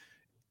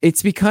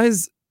 It's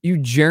because you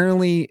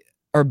generally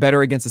are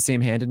better against the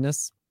same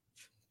handedness.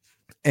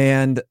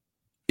 And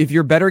if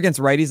you're better against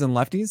righties and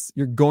lefties,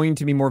 you're going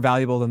to be more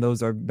valuable than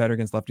those are better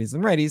against lefties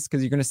and righties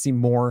because you're going to see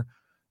more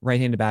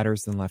right-handed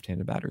batters than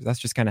left-handed batters. That's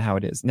just kind of how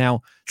it is.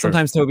 Now,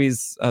 sometimes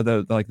Toby's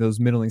like those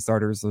middling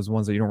starters, those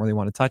ones that you don't really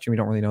want to touch and we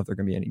don't really know if they're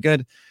going to be any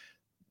good.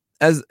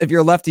 As if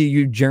you're a lefty,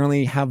 you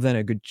generally have then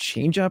a good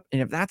changeup.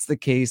 And if that's the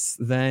case,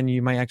 then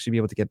you might actually be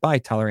able to get by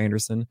Tyler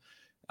Anderson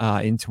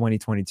in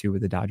 2022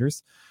 with the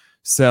Dodgers.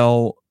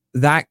 So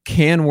that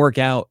can work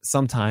out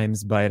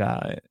sometimes,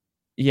 but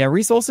yeah,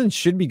 Reese Olson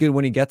should be good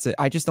when he gets it.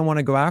 I just don't want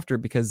to go after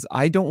it because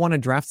I don't want to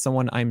draft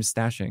someone I'm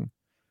stashing.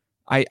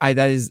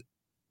 That is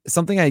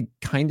something I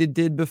kind of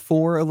did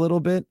before a little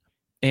bit.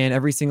 And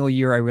every single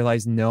year I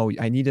realized, no,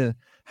 I need to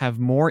have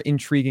more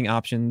intriguing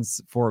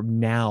options for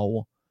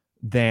now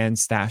than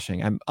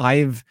stashing.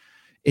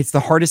 It's the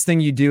hardest thing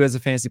you do as a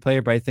fantasy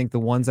player, but I think the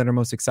ones that are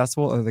most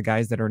successful are the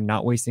guys that are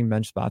not wasting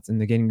bench spots and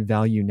they're getting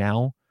value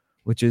now,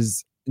 which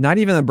is not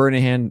even a bird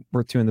in the hand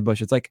worth two in the bush.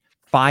 It's like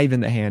 5 in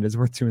the hand is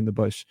worth 2 in the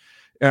bush.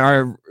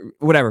 Or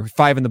whatever,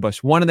 5 in the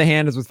bush. 1 in the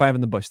hand is with 5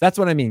 in the bush. That's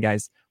what I mean,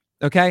 guys.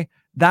 Okay?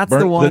 That's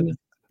the one.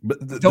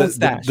 Don't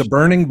stash. The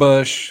burning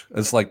bush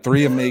is like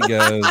 3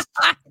 amigos.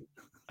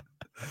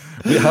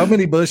 How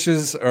many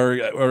bushes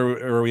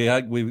are we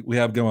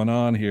have going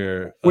on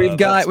here? We've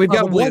got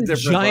one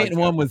giant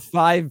one with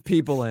 5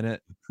 people in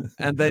it,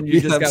 and then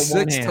you just got 6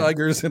 one hand.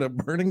 tigers in a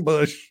burning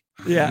bush.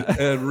 Yeah,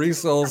 and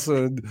Reese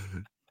Olson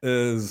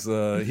is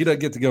he doesn't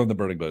get to go in the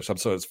burning bush.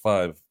 So it's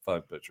 5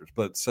 pitchers.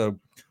 But so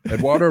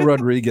Eduardo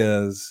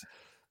Rodriguez,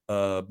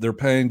 they're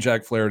paying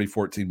Jack Flaherty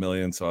 $14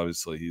 million, so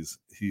obviously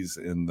he's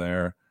in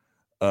there.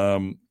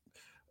 I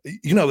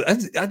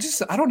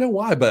don't know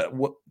why, but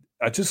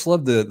I just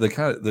love the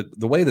kind of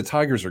the way the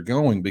Tigers are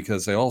going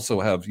because they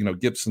also have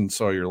Gibson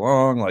Sawyer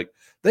Long. Like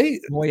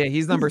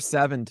he's number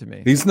 7 to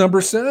me. He's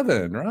number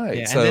 7, right?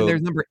 Yeah, and then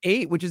there's number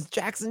 8, which is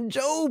Jackson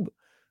Jobe.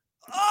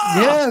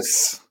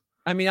 Yes.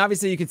 I mean,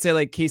 obviously you could say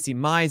like Casey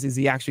Mize, is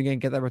he actually going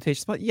to get that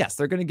rotation spot? Yes,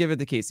 they're going to give it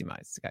to Casey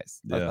Mize, guys.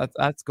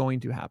 That's going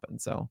to happen.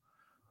 So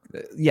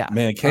yeah,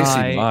 man, Casey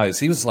Mize,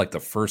 he was like the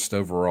first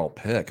overall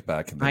pick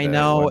back in the day. I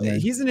know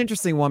he's an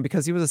interesting one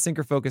because he was a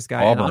sinker focused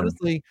guy. Auburn. And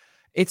honestly,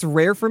 it's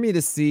rare for me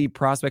to see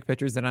prospect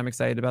pitchers that I'm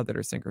excited about that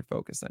are sinker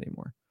focused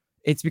anymore.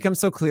 It's become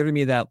so clear to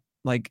me that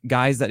like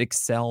guys that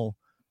excel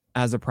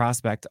as a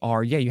prospect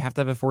are, you have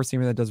to have a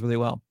 4-seamer that does really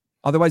well.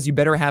 Otherwise, you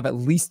better have at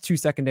least 2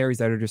 secondaries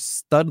that are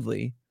just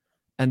studly,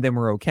 and then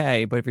we're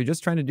okay. But if you're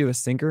just trying to do a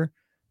sinker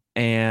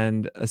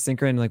and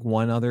like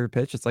one other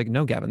pitch, it's like,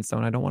 no, Gavin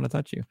Stone, I don't want to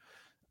touch you.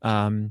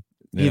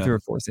 He threw a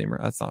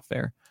 4-seamer. That's not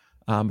fair.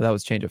 But that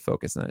was change of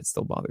focus, and it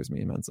still bothers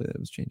me immensely that it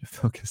was change of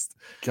focus.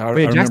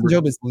 Jackson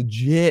Jobe is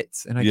legit,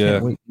 and I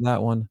can't wait for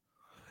that one.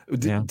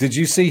 Did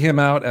you see him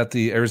out at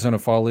the Arizona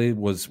Fall League?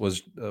 Was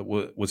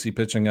he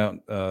pitching out?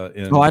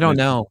 I don't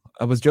know.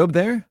 Was Jobe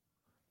there?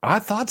 I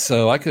thought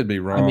so. I could be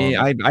wrong. I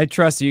mean, I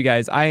trust you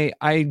guys.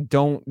 I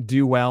don't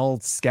do well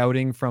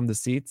scouting from the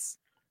seats.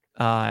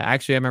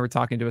 Actually, I remember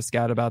talking to a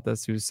scout about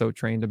this who's so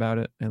trained about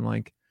it, and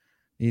like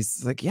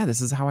he's like, yeah,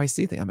 this is how I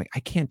see things. I'm like, I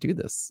can't do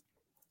this,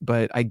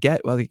 but I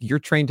get, well, like, you're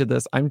trained to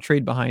this. I'm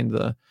trained behind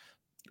the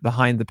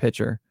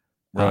pitcher.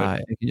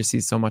 Right. You can just see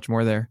so much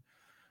more there.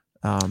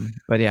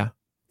 But yeah,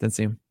 didn't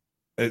see him.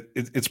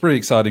 It's pretty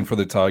exciting for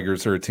the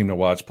Tigers. They're a team to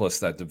watch. Plus,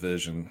 that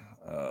division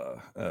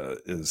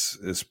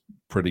is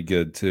pretty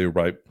good too.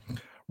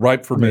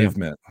 Ripe for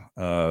movement,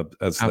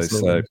 as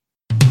Absolutely. they say.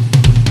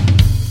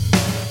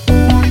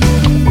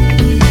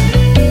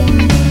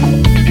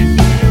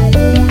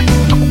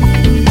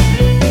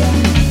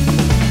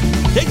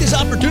 Take this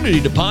opportunity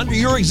to ponder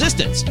your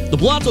existence. The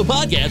Palazzo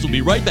Podcast will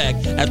be right back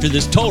after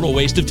this total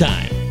waste of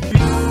time.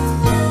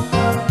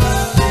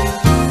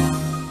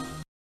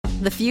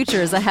 The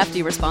future is a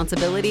hefty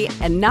responsibility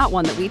and not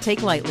one that we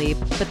take lightly,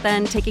 but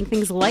then taking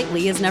things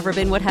lightly has never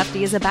been what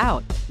Hefty is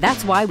about.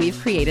 That's why we've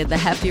created the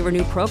Hefty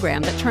Renew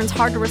program that turns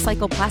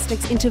hard-to-recycle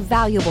plastics into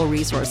valuable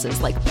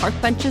resources like park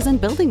benches and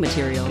building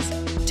materials.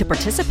 To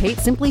participate,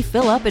 simply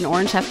fill up an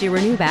orange Hefty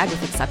Renew bag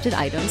with accepted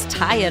items,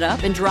 tie it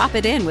up, and drop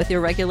it in with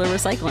your regular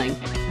recycling.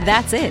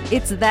 That's it.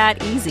 It's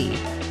that easy.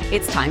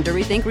 It's time to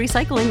rethink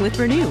recycling with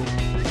Renew.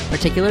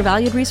 Particular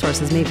valued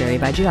resources may vary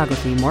by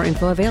geography. More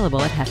info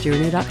available at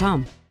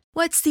heftyrenew.com.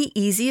 What's the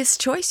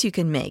easiest choice you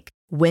can make?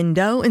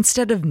 Window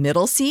instead of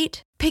middle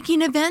seat?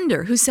 Picking a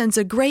vendor who sends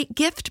a great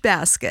gift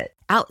basket?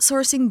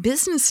 Outsourcing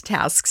business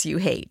tasks you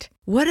hate?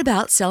 What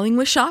about selling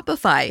with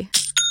Shopify?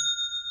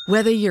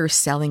 Whether you're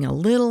selling a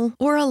little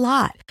or a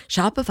lot,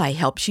 Shopify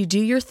helps you do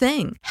your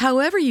thing,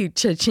 however you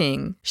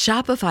cha-ching.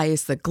 Shopify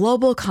is the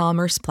global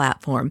commerce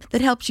platform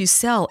that helps you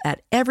sell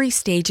at every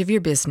stage of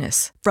your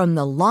business. From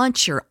the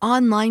launch your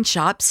online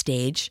shop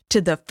stage to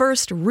the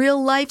first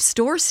real-life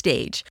store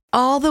stage,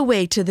 all the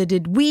way to the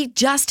did we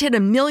just hit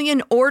 1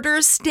 million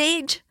orders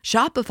stage.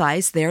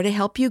 Shopify's there to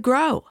help you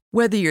grow.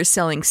 Whether you're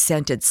selling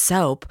scented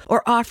soap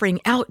or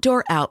offering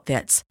outdoor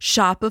outfits,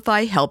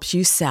 Shopify helps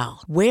you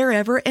sell.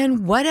 Wherever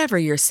and whatever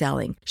you're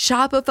selling,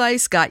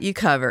 Shopify's got you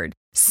covered.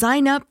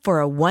 Sign up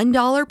for a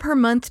 $1 per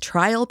month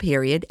trial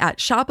period at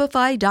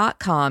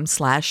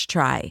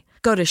shopify.com/try.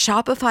 Go to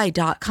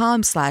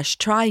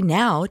shopify.com/try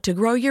now to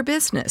grow your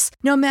business,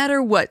 no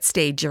matter what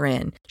stage you're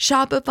in.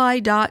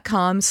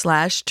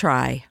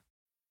 Shopify.com/try.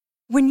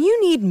 When you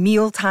need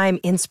mealtime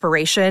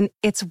inspiration,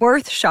 it's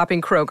worth shopping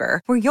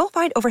Kroger, where you'll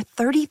find over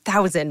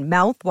 30,000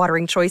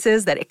 mouth-watering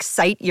choices that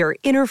excite your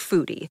inner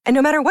foodie. And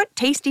no matter what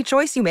tasty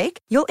choice you make,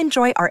 you'll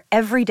enjoy our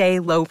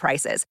everyday low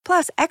prices,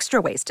 plus extra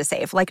ways to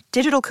save, like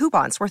digital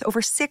coupons worth over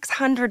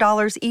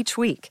 $600 each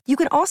week. You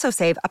can also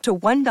save up to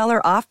 $1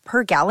 off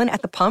per gallon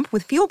at the pump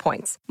with fuel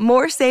points.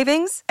 More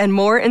savings and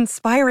more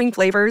inspiring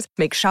flavors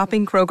make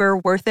shopping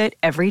Kroger worth it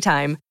every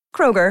time.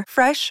 Kroger,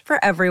 fresh for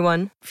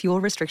everyone.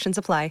 Fuel restrictions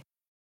apply.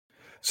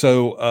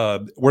 So,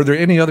 were there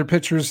any other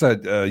pitchers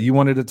that you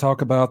wanted to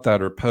talk about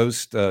that are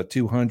post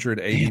 200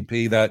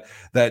 ADP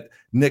that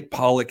Nick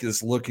Pollack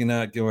is looking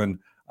at going,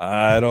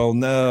 I don't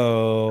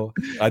know.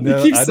 I know.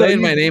 You keep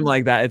saying my name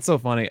like that. It's so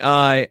funny.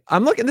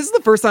 I'm looking. This is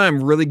the first time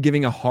I'm really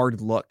giving a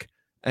hard look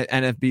at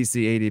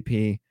NFBC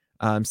ADP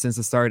since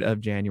the start of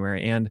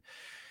January, and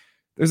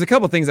there's a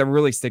couple of things that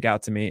really stick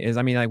out to me. Is,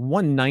 I mean, like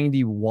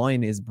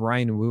 191 is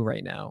Brian Wu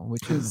right now,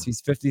 which is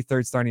he's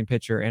 53rd starting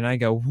pitcher, and I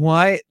go,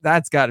 what?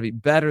 That's got to be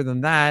better than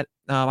that.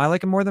 I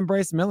like him more than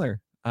Bryce Miller.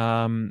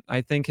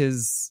 I think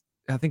he's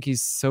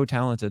so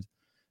talented.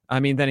 I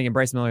mean, then again,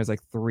 Bryce Miller is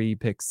like 3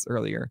 picks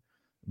earlier,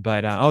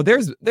 but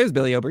there's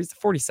Billy Ober. He's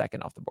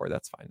 42nd off the board.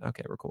 That's fine.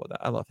 Okay, we're cool with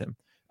that. I love him.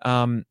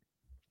 Shota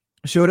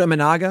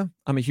Managa,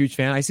 I'm a huge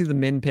fan. I see the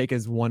min pick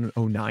is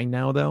 109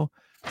 now, though.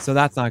 So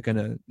that's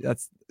gonna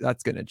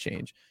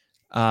change.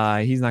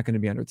 He's not gonna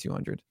be under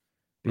 200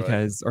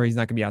 because, or he's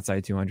not gonna be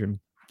outside 200.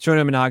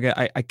 Shota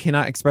Imanaga, I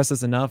cannot express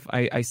this enough.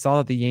 I saw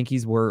that the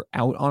Yankees were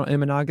out on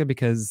Imanaga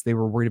because they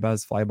were worried about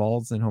his fly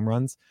balls and home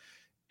runs,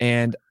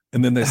 and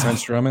then they signed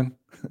Stroman.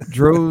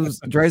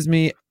 drives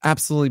me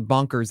absolutely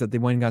bonkers that they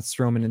went and got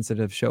Stroman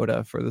instead of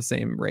Shota for the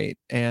same rate.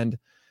 And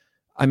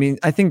I mean,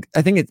 I think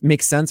it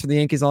makes sense for the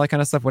Yankees, all that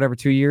kind of stuff. Whatever,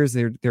 2 years,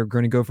 they're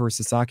going to go for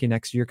Sasaki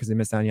next year because they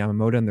missed out on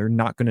Yamamoto, and they're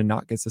not going to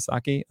not get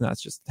Sasaki. And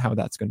that's just how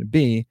that's going to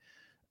be,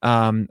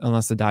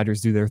 unless the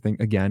Dodgers do their thing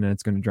again, and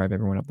it's going to drive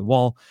everyone up the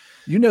wall.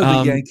 You know,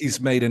 the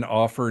Yankees made an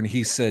offer, and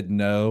he said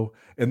no.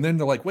 And then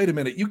they're like, wait a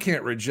minute, you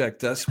can't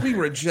reject us. We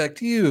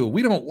reject you.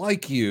 We don't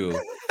like you.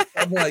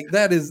 I'm like,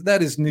 that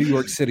is New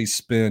York City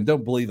spin.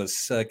 Don't believe a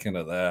second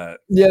of that.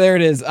 Yeah, there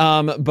it is.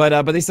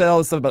 But they said all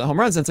this stuff about the home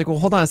runs, and it's like, well,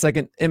 hold on a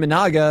second.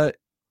 Imanaga,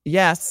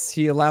 yes,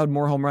 he allowed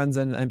more home runs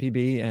than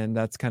MPB, and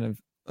that's kind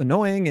of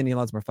annoying, and he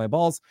allows more fly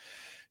balls.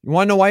 You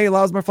want to know why he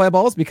allows more fly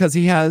balls? Because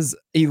he has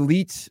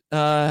elite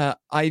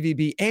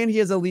IVB and he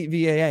has elite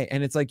VAA.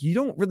 And it's like, you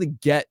don't really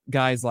get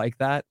guys like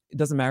that. It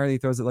doesn't matter that he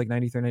throws it like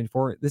 93,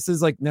 94. This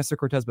is like Nestor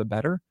Cortez, but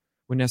better,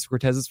 when Nestor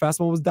Cortez's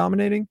fastball was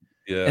dominating.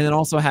 Yeah. And then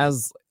also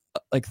has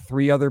like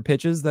 3 other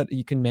pitches that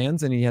he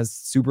commands, and he has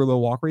super low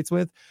walk rates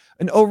with.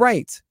 And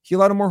he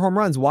allowed him more home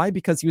runs. Why?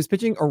 Because he was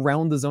pitching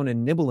around the zone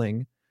and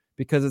nibbling.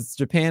 Because it's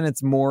Japan,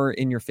 it's more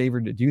in your favor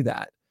to do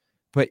that.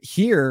 But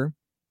here,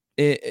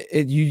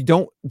 you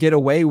don't get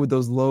away with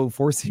those low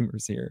four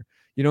seamers here.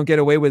 You don't get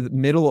away with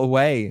middle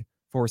away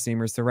four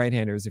seamers to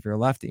right-handers if you're a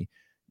lefty.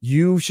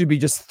 You should be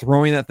just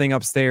throwing that thing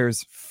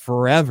upstairs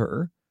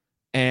forever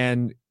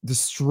and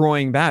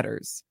destroying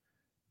batters.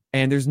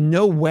 And there's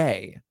no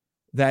way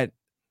that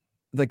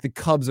like the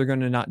Cubs are going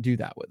to not do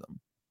that with them.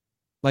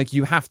 Like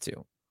you have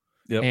to.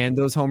 Yep. And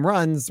those home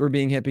runs were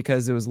being hit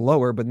because it was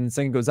lower, but then the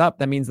second goes up.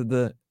 That means that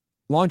the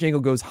launch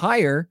angle goes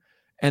higher,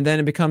 and then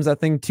it becomes that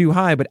thing too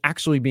high, but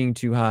actually being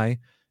too high.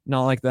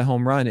 Not like the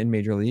home run in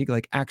Major League,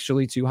 like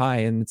actually too high,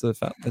 and it's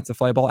a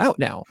fly ball out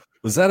now.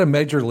 Was that a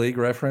Major League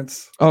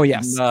reference? Oh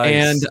yes, nice.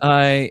 And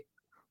I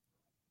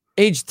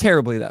aged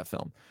terribly that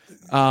film,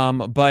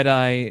 but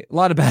a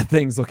lot of bad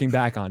things looking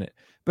back on it.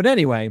 But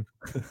anyway,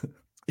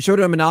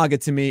 Shota Imanaga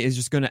to me is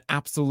just going to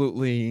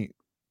absolutely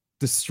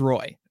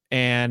destroy.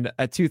 And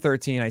at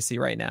 213, I see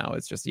right now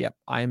it's just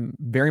I'm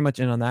very much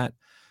in on that.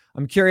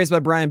 I'm curious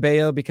about Brian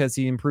Bayo because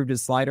he improved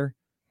his slider.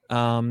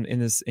 By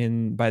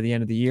the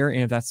end of the year,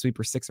 and if that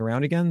sweeper sticks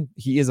around again,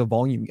 he is a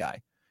volume guy.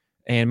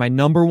 And my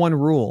number one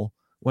rule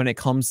when it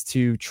comes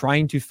to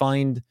trying to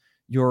find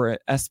your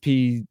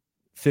SP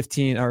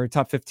 15 or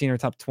top 15 or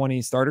top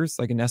 20 starters,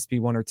 like an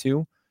SP 1 or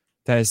 2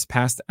 that has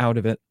passed out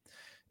of it,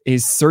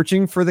 is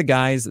searching for the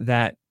guys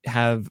that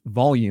have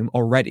volume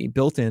already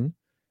built in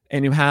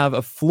and who have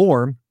a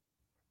floor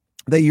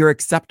that you're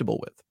acceptable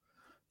with.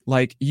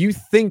 Like you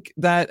think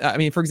that, I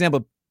mean, for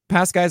example,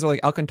 past guys are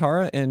like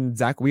Alcantara and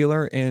Zach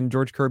Wheeler and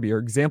George Kirby are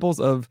examples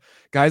of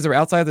guys that are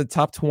outside the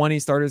top 20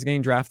 starters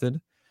getting drafted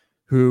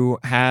who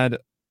had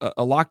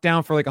a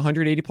lockdown for like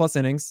 180 plus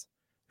innings,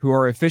 who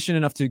are efficient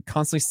enough to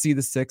constantly see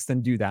the sixth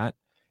and do that,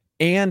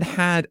 and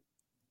had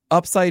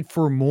upside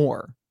for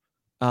more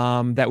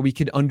that we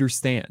could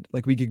understand.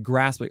 Like we could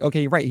grasp, like,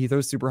 okay, right, he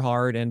throws super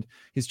hard and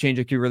his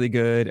changeup is really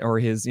good, or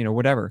his,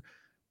 whatever.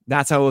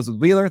 That's how it was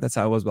with Wheeler. That's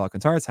how it was with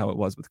Alcantara. That's how it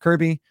was with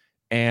Kirby.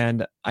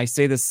 And I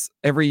say this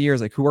every year,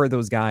 is like, who are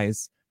those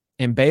guys?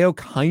 And Bayo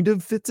kind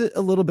of fits it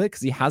a little bit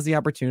because he has the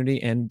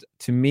opportunity. And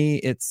to me,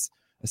 it's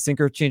a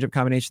sinker changeup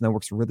combination that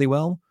works really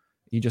well.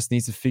 He just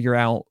needs to figure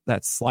out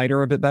that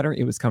slider a bit better.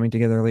 It was coming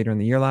together later in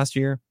the year last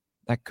year.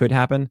 That could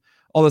happen.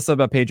 All this stuff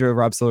about Pedro,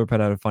 Rob Silver put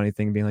out a funny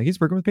thing being like, he's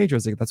working with Pedro.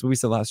 It's like, that's what we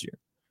said last year.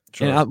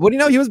 Sure. And what do you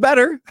know? He was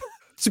better,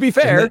 to be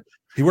fair.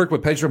 He worked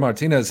with Pedro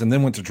Martinez and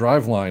then went to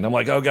Driveline. I'm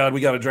like, oh God,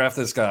 we got to draft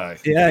this guy.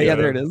 Yeah,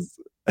 there it is.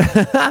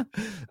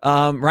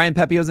 Ryan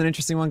Pepiot is an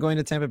interesting one going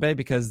to Tampa Bay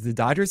because the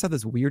Dodgers have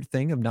this weird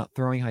thing of not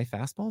throwing high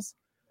fastballs.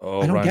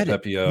 Oh, I don't Ryan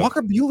get Pepiot. it.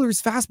 Walker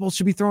Buehler's fastball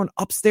should be thrown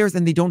upstairs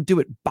and they don't do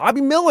it.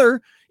 Bobby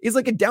Miller is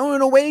like a down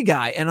and away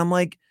guy. And I'm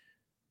like,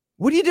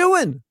 what are you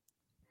doing?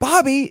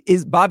 Bobby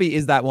is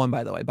that one,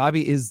 by the way.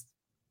 Bobby is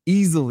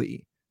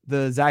easily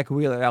the Zach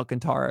Wheeler,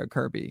 Alcantara,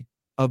 Kirby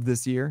of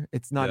this year.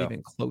 It's not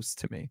even close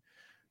to me.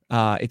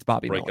 It's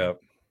Bobby Miller.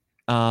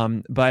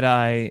 But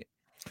I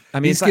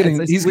mean, he's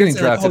getting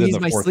drafted in the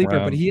fourth sleeper,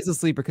 round. but he is a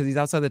sleeper because he's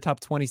outside the top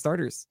 20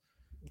 starters.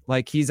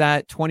 Like he's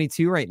at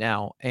 22 right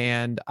now.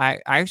 And I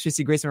actually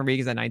see Grayson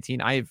Rodriguez at 19.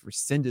 I've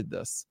rescinded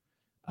this.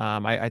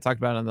 I talked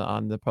about it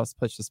on the post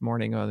pitch this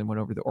morning and went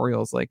over the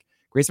Orioles. Like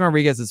Grayson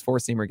Rodriguez's four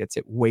seamer gets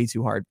hit way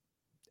too hard.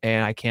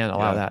 And I can't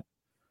allow that.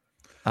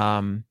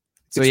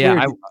 So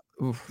yeah,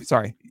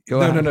 sorry.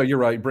 Go ahead. No, you're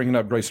right. Bringing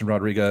up Grayson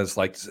Rodriguez,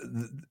 like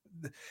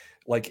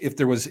if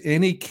there was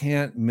any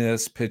can't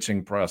miss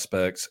pitching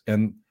prospects,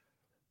 and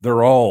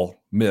they're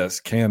all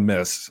can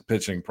miss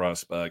pitching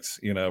prospects,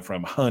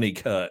 from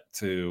Honeycutt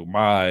to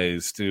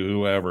Mize to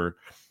whoever.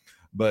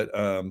 But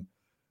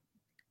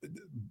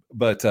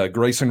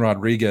Grayson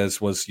Rodriguez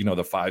was, the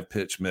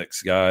 5-pitch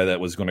mix guy that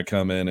was going to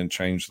come in and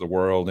change the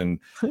world. And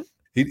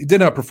he did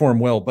not perform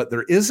well, but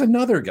there is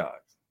another guy.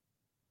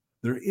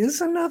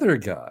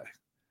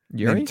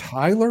 Yuri?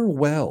 Tyler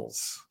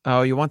Wells.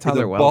 Oh, you want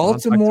Tyler Wells?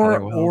 Baltimore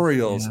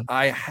Orioles. Yeah.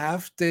 I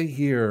have to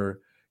hear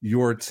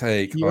your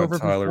take on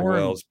Tyler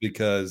Wells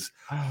because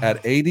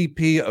at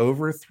ADP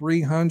over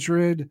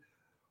 300,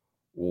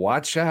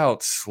 watch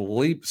out.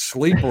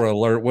 Sleeper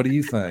alert. What do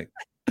you think?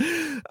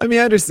 I mean,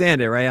 I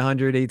understand it, right?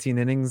 118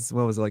 innings.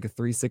 What was it, like a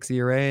 3.60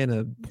 ERA and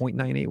a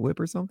 0.98 WHIP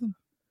or something?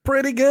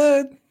 Pretty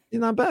good.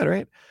 Not bad,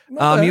 right? He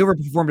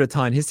overperformed a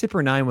ton. His hit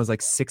per 9 was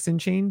like 6 and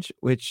change,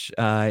 which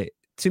to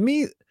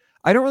me,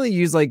 I don't really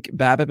use like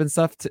BABIP and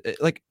stuff.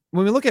 Like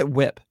when we look at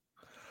WHIP,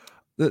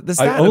 the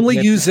I only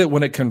use it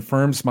when it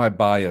confirms my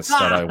bias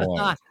that I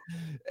want.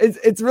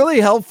 It's really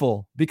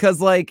helpful because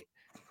like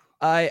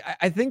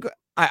I think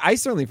I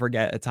certainly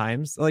forget at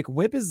times. Like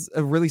WHIP is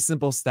a really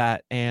simple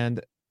stat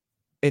and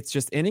it's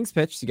just innings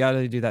pitched. You got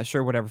to do that.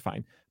 Sure, whatever,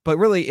 fine. But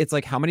really, it's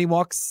like how many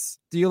walks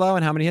do you allow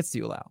and how many hits do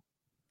you allow?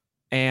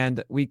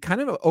 And we kind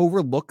of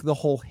overlook the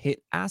whole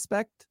hit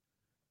aspect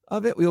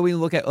of it. We only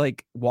look at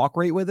like walk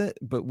rate with it,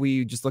 but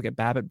we just look at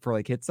BABIP for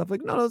like hit stuff.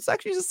 Like, no, let's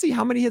actually just see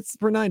how many hits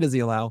per 9 does he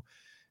allow.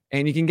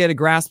 And you can get a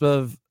grasp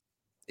of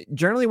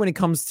generally when it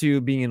comes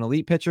to being an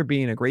elite pitcher,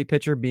 being a great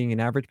pitcher, being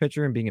an average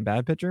pitcher, and being a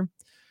bad pitcher.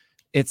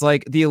 It's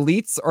like the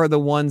elites are the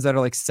ones that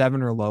are like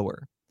 7 or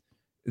lower.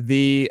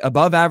 The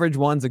above average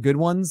ones, the good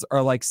ones,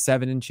 are like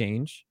 7 and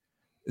change.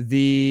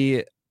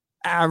 The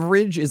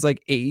average is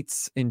like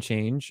 8 and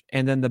change,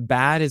 and then the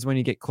bad is when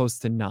you get close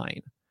to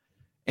 9.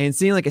 And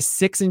seeing like a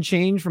 6 and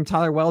change from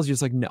Tyler Wells, you're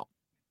just like, no,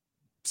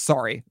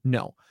 sorry,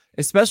 no.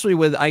 Especially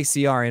with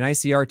ICR, and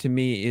ICR to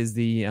me is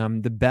the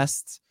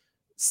best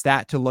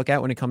stat to look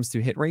at when it comes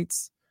to hit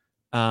rates.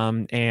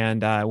 When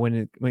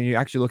you're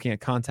actually looking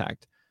at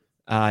contact,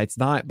 it's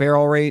not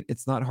barrel rate,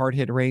 it's not hard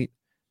hit rate,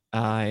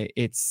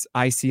 it's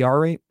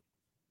ICR rate,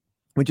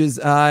 which is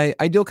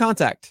ideal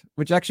contact,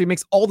 which actually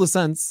makes all the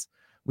sense.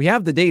 We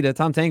have the data.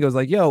 Tom Tango's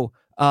like, yo,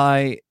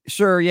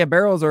 sure, yeah,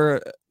 barrels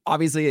are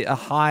obviously a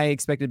high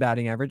expected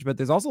batting average, but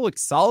there's also like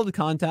solid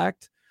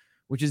contact,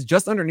 which is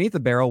just underneath the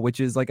barrel, which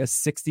is like a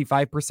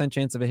 65%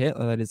 chance of a hit.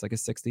 That is like a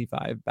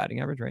 65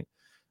 batting average, right?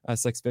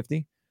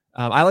 650.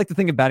 I like to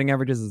think of batting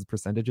averages as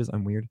percentages.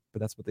 I'm weird, but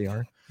that's what they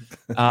are.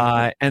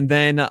 And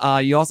then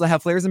you also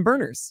have flares and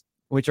burners,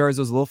 which are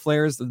those little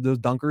flares, those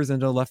dunkers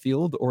into left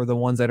field, or the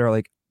ones that are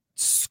like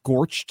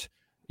scorched,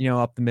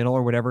 up the middle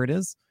or whatever it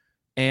is.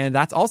 And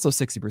that's also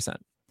 60%.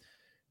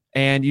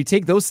 And you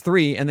take those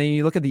 3, and then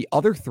you look at the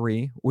other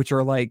 3, which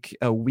are like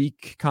a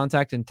weak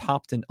contact and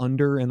topped and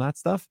under and that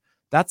stuff.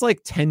 That's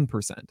like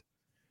 10%.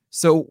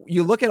 So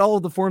you look at all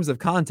of the forms of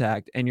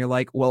contact and you're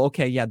like, well,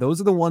 okay, yeah,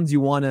 those are the ones you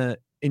want to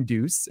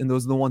induce, and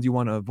those are the ones you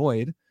want to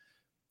avoid.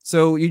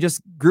 So you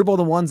just group all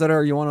the ones that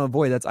are you want to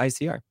avoid. That's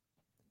ICR.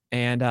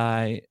 And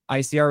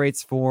ICR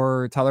rates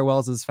for Tyler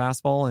Wells'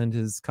 fastball and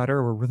his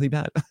cutter were really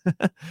bad.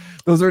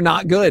 Those are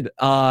not good.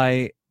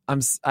 I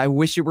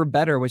wish it were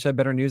better. Wish I had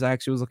better news. I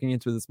actually was looking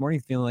into it this morning,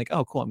 feeling like,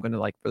 oh, cool, I'm going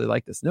to really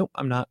like this. Nope,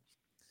 I'm not.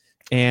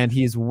 And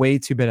he's way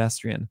too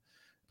pedestrian.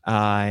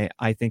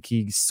 I think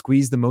he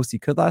squeezed the most he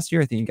could last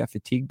year. I think he got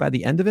fatigued by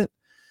the end of it.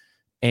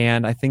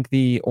 And I think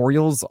the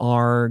Orioles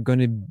are going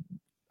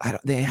to,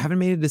 they haven't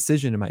made a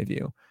decision in my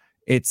view.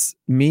 It's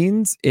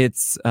Means,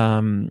 it's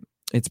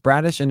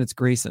Bradish, and it's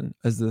Grayson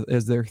as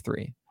their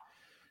 3.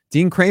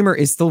 Dean Kramer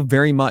is still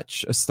very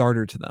much a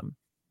starter to them.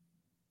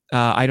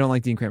 I don't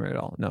like Dean Kramer at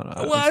all. No.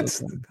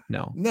 What?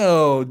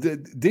 No.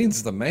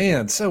 Dean's the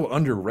man. So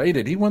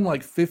underrated. He won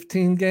like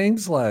 15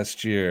 games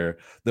last year.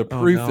 The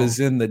proof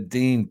is in the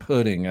Dean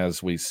pudding,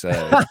 as we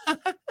say.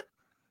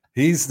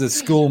 He's the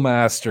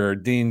schoolmaster,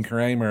 Dean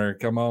Kramer.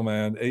 Come on,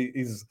 man.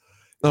 He's.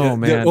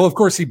 Man. Yeah, well, of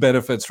course, he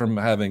benefits from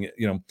having,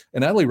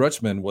 and Adley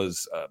Rutschman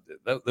was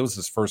that was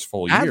his first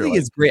full year. Adley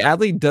is great.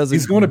 Adley does.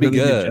 He's going to be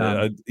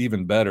good,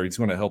 even better. He's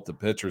going to help the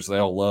pitchers. They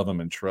all love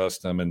him and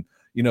trust him, and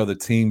the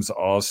team's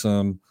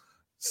awesome.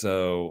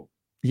 So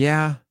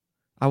yeah,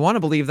 I want to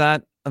believe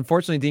that.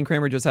 Unfortunately, Dean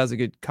Kramer just has a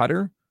good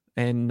cutter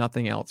and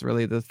nothing else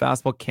really. The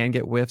fastball can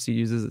get whiffs. He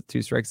uses it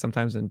 2 strikes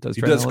sometimes and does.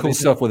 He does cool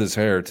stuff with his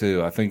hair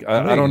too. I think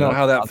I don't know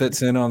how that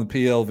fits in on the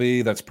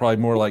PLV. That's probably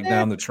more like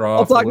down the trough.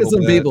 I'll talk to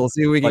some people,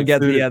 see if we can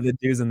get the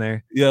dudes in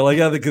there. Yeah, like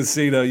at the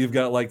casino, you've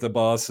got like the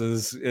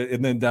bosses,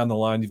 and then down the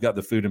line, you've got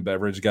the food and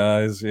beverage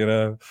guys.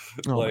 Oh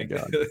my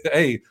God.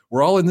 Hey,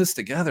 we're all in this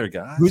together,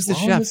 guys. Who's the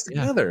chef?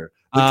 Together.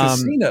 The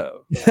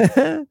casino.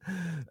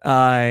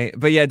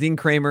 But yeah, Dean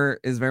Kramer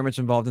is very much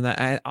involved in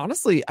that.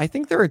 Honestly, I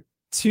think there are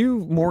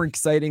 2 more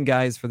exciting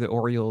guys for the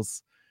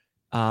Orioles,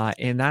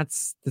 and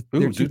that's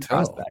their 2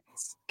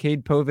 prospects,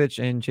 Cade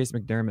Povich and Chase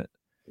McDermott.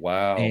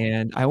 Wow!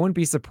 And I wouldn't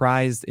be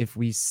surprised if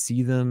we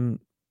see them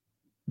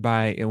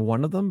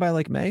one of them by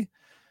like May.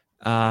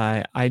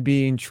 I'd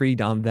be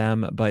intrigued on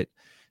them, but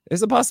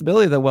there's a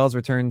possibility that Wells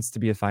returns to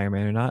be a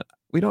fireman or not.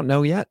 We don't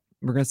know yet.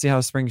 We're gonna see how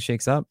spring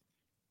shakes up.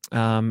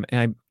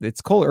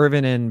 It's Cole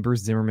Irvin and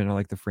Bruce Zimmerman are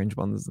like the fringe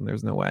ones, and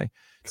there's no way.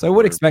 So I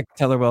would expect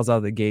Tyler Wells out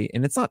of the gate,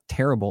 and it's not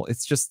terrible.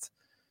 It's just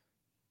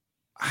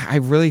I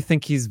really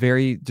think he's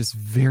very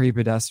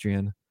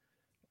pedestrian.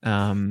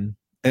 And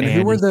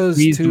who were those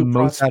 2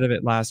 most out of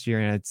it last year,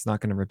 and it's not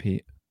going to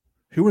repeat.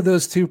 Who were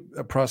those 2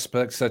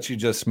 prospects that you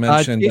just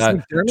mentioned?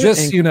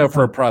 Just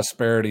for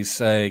prosperity's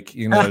sake,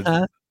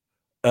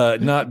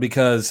 not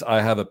because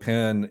I have a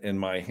pen in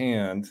my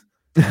hand,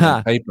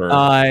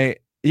 paper.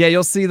 Yeah,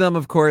 you'll see them,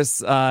 of course.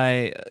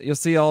 You'll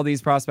see all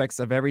these prospects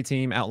of every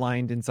team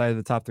outlined inside of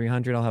the top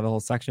 300. I'll have a whole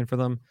section for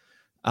them.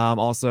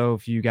 Also,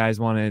 if you guys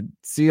want to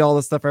see all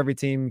the stuff for every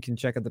team, you can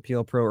check out the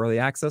PL Pro Early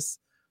Access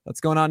that's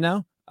going on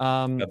now.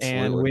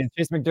 And with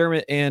Chase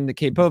McDermott and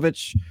Cade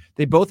Povich,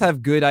 they both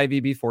have good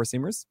IVB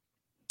 4-seamers.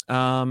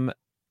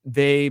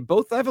 They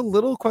both have a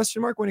little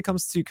question mark when it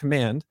comes to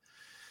command,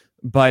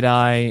 but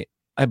I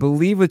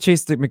believe with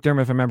Chase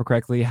McDermott, if I remember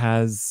correctly,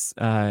 he's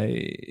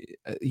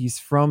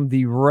from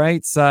the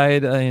right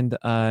side and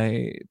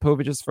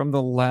Povich is from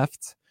the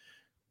left.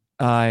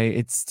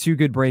 It's 2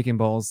 good breaking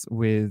balls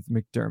with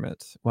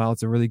McDermott. Wow,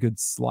 it's a really good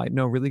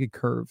really good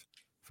curve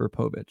for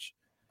Povich.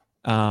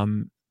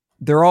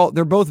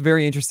 They're both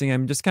very interesting.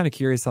 I'm just kind of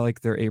curious how like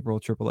their April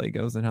AAA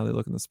goes and how they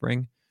look in the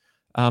spring.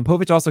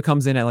 Povich also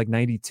comes in at like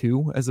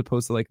 92 as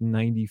opposed to like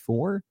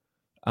 94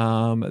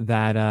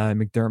 that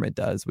McDermott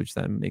does, which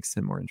then makes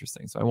him more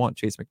interesting. So I want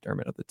Chase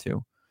McDermott of the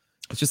 2.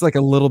 It's just like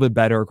a little bit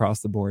better across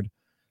the board.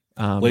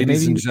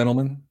 Ladies and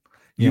gentlemen,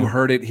 you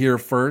heard it here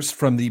first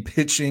from the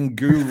pitching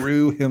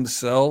guru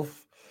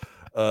himself.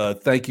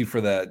 Thank you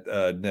for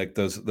that, Nick.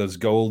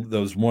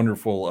 Those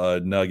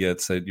wonderful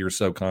nuggets that you're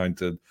so kind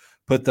to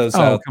put those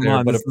out come there.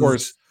 on, But of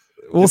course,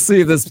 we'll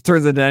see if this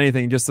turns into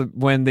anything. Just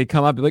when they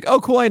come up, be like, "Oh,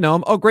 cool, I know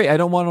him. Oh, great, I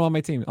don't want him on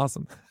my team.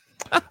 Awesome."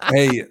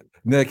 Hey,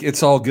 Nick,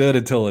 it's all good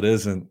until it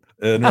isn't.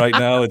 And right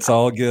now it's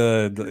all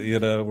good.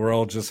 We're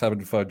all just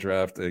having fun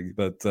drafting.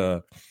 But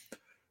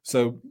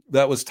so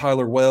that was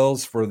Tyler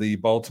Wells for the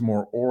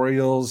Baltimore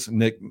Orioles.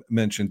 Nick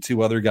mentioned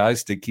two other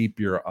guys to keep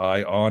your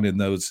eye on in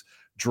those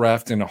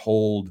draft and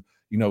hold,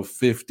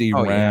 50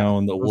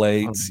 round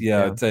lates.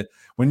 Yeah.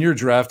 When you're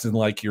drafting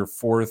like your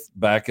fourth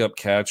backup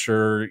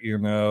catcher,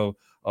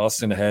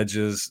 Austin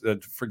Hedges,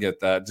 forget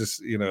that.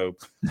 Just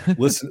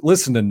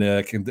listen to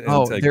Nick and take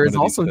there's one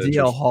of also these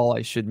DL pitchers. Hall.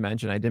 I should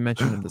mention. I did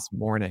mention him this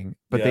morning,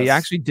 but they Yes.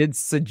 actually did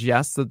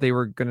suggest that they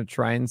were going to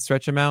try and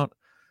stretch him out.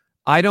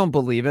 I don't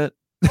believe it.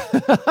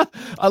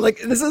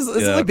 This is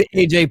like the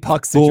AJ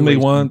Puck situation. Fool me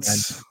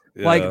once.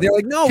 Like they're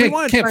like, no, we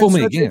want to can't try fool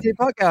and me stretch again. AJ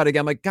Puck out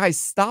again. I'm like, guys,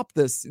 stop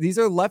this. These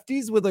are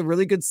lefties with a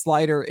really good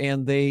slider,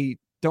 and they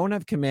don't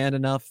have command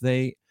enough.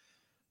 They're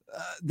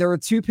a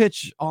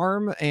 2-pitch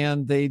arm,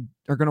 and they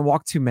are going to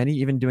walk too many,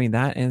 even doing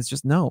that. And it's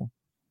just no.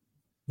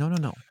 And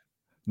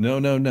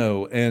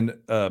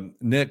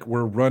Nick,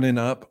 we're running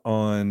up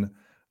on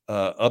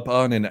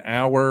an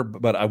hour,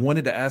 but I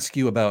wanted to ask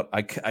you about.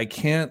 I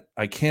can't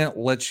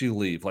let you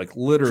leave. Like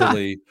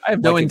literally, I have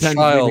no like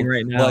intention of leaving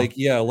right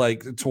now.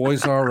 Like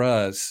Toys R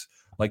Us.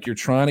 Like you're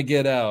trying to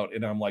get out,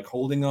 and I'm like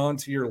holding on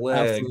to your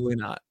leg. Absolutely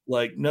not.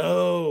 Like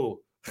no.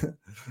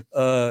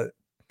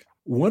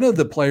 One of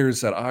the players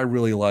that I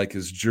really like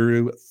is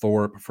Drew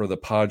Thorpe for the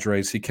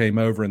Padres. He came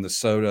over in the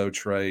Soto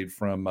trade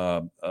from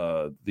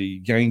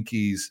the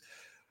Yankees.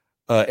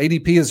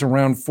 ADP is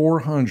around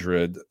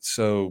 400,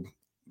 so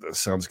that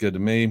sounds good to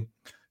me.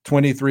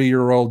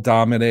 23-year-old,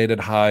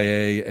 dominated high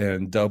A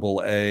and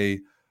double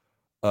A.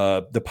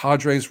 The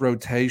Padres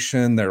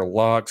rotation, their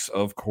locks,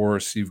 of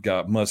course, you've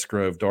got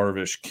Musgrove,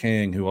 Darvish,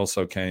 King, who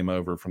also came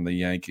over from the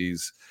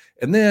Yankees.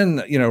 And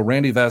then,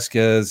 Randy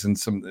Vasquez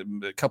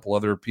and a couple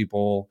other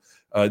people.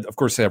 Of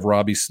course, they have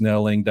Robbie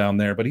Snelling down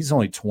there, but he's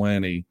only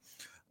 20.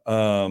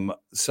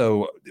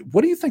 So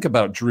what do you think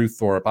about Drew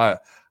Thorpe?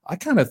 I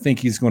kind of think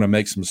he's going to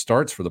make some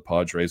starts for the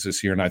Padres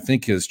this year, and I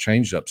think his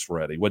changeup's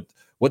ready.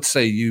 What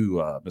say you,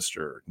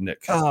 Mr.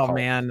 Nick? Oh,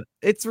 man,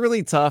 it's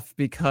really tough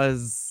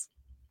because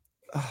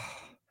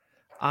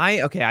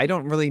I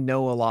don't really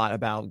know a lot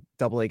about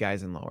AA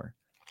guys and lower.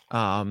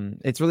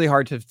 It's really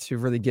hard to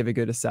really give a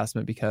good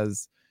assessment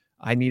because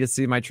I need to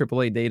see my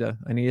AAA data.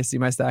 I need to see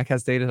my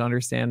StatCast data to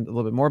understand a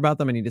little bit more about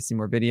them. I need to see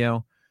more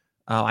video.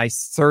 I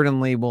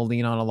certainly will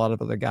lean on a lot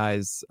of other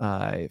guys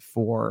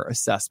for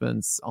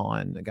assessments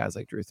on guys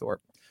like Drew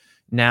Thorpe.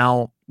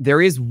 Now, there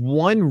is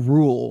one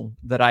rule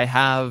that I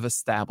have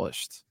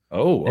established.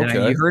 Oh, okay.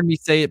 And you heard me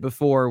say it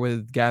before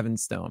with Gavin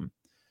Stone.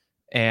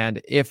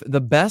 And if the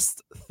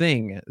best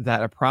thing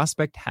that a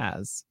prospect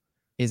has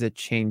is a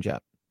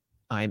changeup,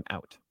 I'm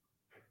out.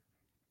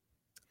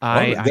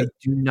 I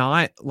do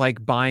not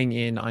like buying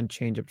in on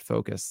changeup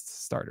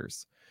focused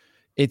starters.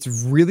 It's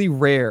really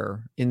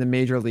rare in the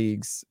major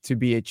leagues to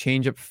be a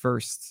changeup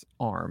first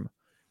arm.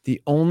 The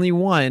only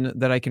one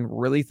that I can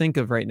really think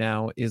of right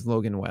now is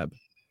Logan Webb.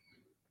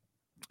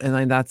 And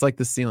then that's like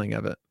the ceiling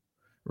of it,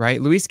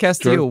 right? Luis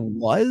Castillo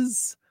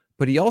was,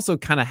 but he also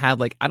kind of had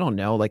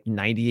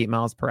 98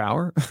 miles per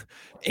hour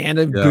and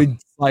a good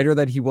slider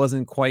that he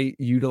wasn't quite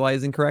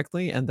utilizing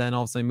correctly. And then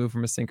also moved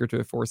from a sinker to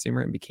a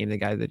four-seamer and became the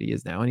guy that he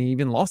is now. And he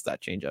even lost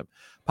that changeup.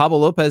 Pablo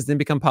Lopez didn't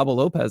become Pablo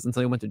Lopez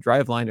until he went to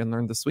driveline and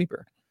learned the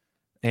sweeper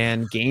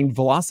and gained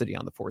velocity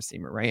on the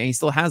four-seamer, right? And he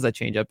still has that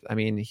changeup. I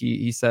mean,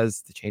 he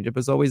says the changeup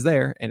is always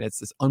there and it's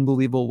this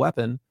unbelievable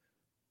weapon.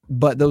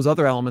 But those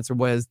other elements are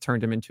what has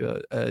turned him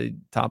into a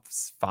top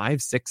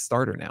 5-6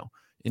 starter now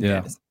in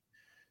fantasy.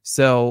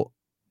 So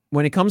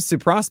when it comes to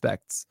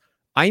prospects,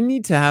 I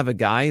need to have a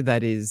guy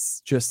that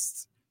is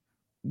just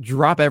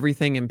drop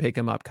everything and pick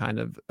him up kind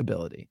of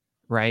ability,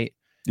 right?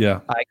 Yeah.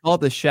 I call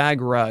it the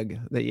shag rug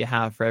that you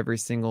have for every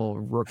single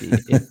rookie.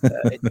 It's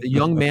the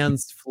young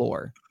man's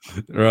floor.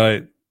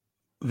 Right.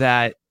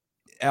 That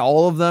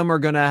all of them are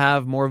going to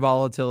have more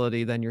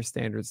volatility than your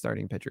standard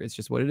starting pitcher. It's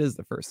just what it is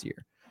the first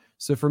year.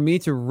 So for me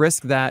to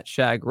risk that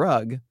shag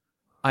rug,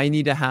 I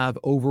need to have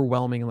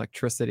overwhelming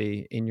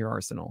electricity in your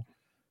arsenal.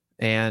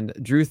 And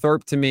Drew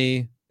Thorpe, to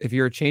me, if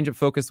you're a change-up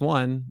focus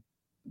one,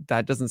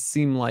 that doesn't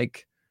seem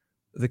like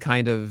the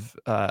kind of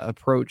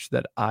approach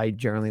that I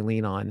generally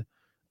lean on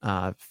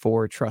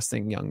for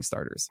trusting young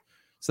starters.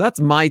 So that's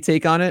my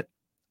take on it.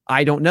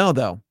 I don't know,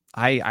 though.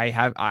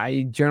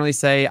 I generally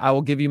say I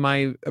will give you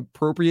my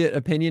appropriate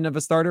opinion of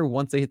a starter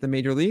once they hit the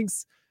major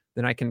leagues.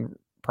 Then I can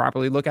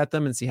properly look at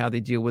them and see how they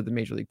deal with the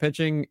major league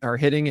pitching or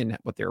hitting and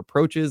what their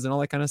approach is and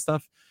all that kind of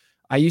stuff.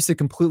 I used to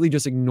completely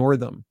just ignore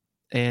them.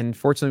 And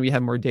fortunately, we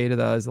have more data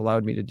that has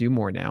allowed me to do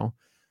more now.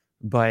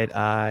 But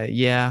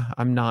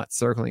I'm not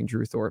circling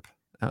Drew Thorpe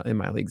in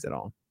my leagues at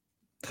all.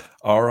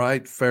 All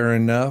right, fair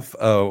enough.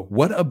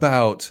 What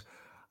about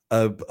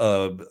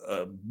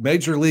a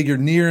major leaguer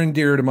near and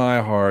dear to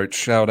my heart?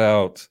 Shout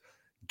out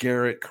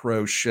Garrett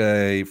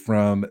Crochet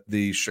from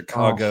the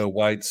Chicago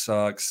White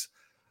Sox.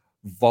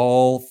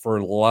 Vol for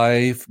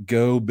life,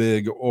 go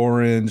big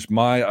orange,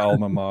 my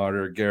alma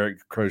mater, Garrett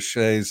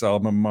Crochet's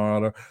alma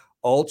mater,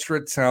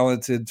 ultra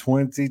talented,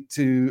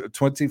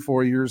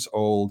 24 years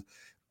old.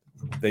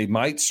 They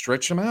might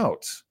stretch him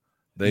out.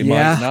 They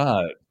might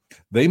not.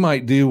 They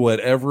might do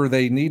whatever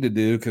they need to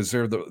do because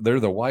they're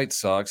the White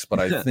Sox, but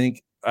I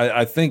think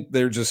I think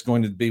they're just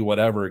going to be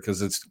whatever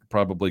because it's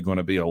probably going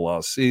to be a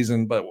lost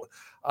season, but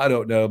I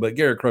don't know. But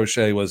Garrett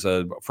Crochet was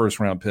a first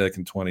round pick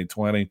in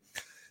 2020.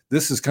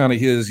 This is kind of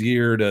his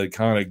year to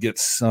kind of get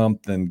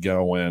something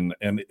going.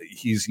 And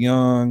he's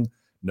young.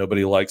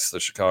 Nobody likes the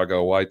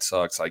Chicago White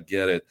Sox. I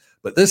get it.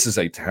 But this is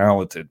a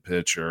talented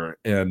pitcher.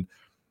 And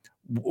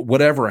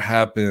whatever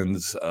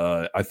happens,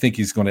 I think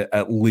he's going to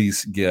at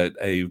least get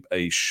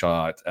a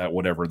shot at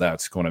whatever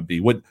that's going to be.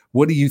 What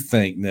do you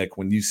think, Nick,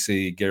 when you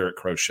see Garrett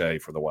Crochet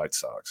for the White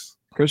Sox?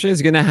 Crochet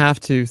is going to have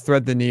to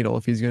thread the needle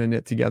if he's going to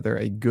knit together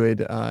a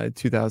good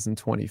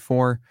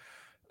 2024.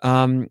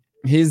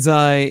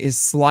 His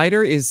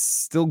slider is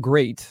still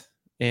great,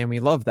 and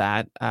we love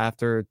that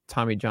after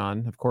Tommy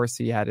John. Of course,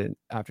 he had it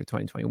after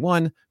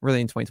 2021,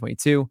 really in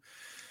 2022,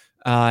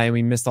 and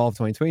we missed all of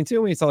 2022,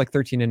 and we saw like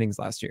 13 innings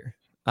last year.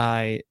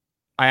 I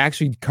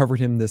actually covered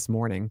him this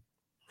morning.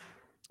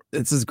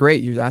 This is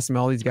great. You asked me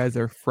all these guys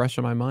that are fresh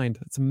on my mind.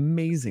 It's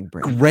amazing,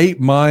 Brandon. Great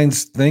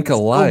minds think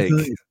alike.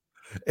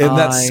 And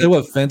that's so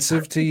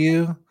offensive to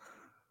you.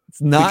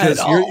 It's not because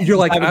you're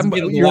like I'm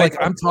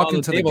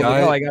talking to the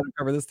guy. I got to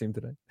cover this team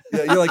today.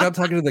 Yeah, you're like I'm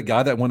talking to the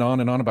guy that went on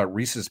and on about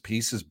Reese's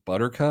Pieces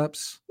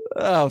buttercups.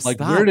 Oh, like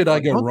stop. Where did I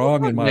go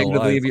wrong in my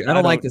life? I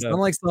don't like this. I don't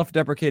like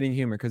self-deprecating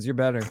humor because you're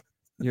better.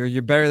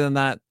 You're better than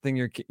that thing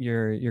you're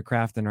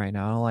crafting right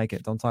now. I don't like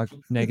it. Don't talk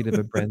negative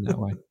of Brent that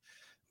way.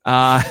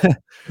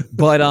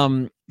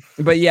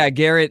 But yeah,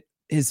 Garrett,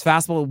 his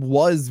fastball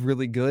was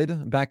really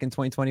good back in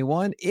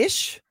 2021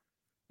 ish.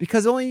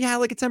 Because it only had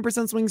like a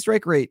 10% swing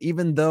strike rate,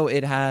 even though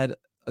it had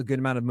a good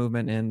amount of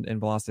movement and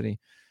velocity.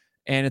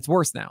 And it's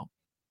worse now.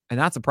 And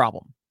that's a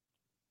problem.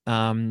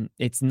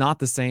 It's not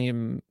the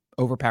same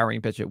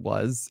overpowering pitch it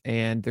was.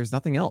 And there's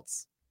nothing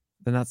else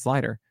than that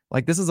slider.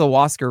 Like this is a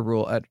Wasker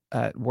rule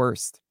at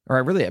worst,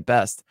 or really at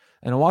best.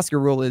 And a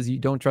Wasker rule is you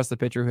don't trust the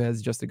pitcher who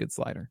has just a good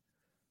slider.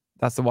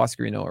 That's the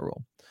Wasker-Inoue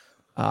rule.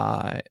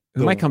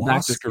 Who might come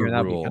back this year, and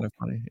that'd be kind of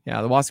funny.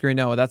 Yeah, the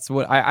Wasker-Inoue. That's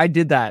what I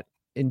did that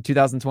in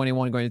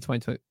 2021 going to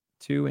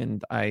 2022,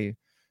 and I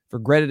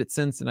regretted it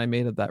since, and I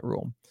made up that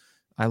rule.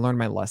 I learned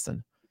my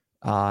lesson.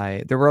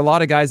 There were a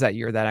lot of guys that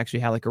year that actually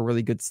had like a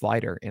really good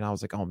slider, and I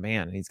was like, oh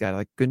man, he's got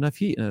like good enough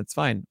heat, and it's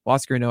fine.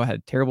 Wasker-Inoue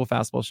had terrible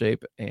fastball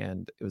shape,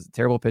 and it was a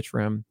terrible pitch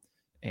for him,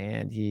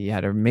 and he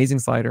had an amazing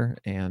slider,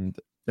 and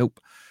nope.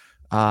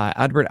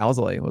 Adbert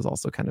Alzolay was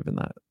also kind of in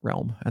that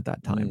realm at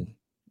that time.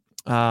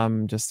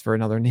 Just for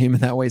another name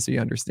in that way, so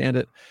you understand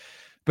it.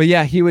 But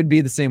yeah, he would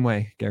be the same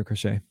way, Garrett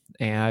Crochet.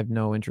 And I have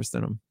no interest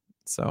in him.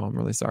 So I'm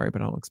really sorry,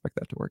 but I don't expect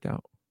that to work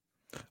out.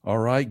 All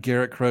right,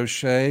 Garrett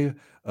Crochet.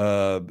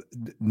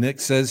 Nick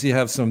says you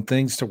have some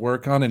things to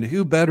work on, and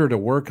who better to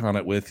work on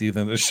it with you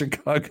than the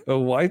Chicago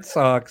White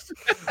Sox?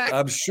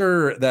 I'm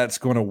sure that's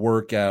going to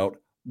work out.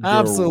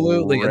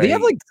 Absolutely. Great. They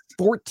have like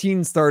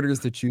 14 starters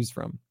to choose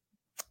from.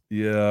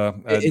 Yeah.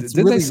 Did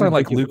really they sign ridiculous.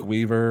 like Luke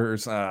Weaver? Or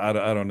I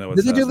don't know.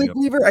 Did they do Luke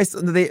Weaver?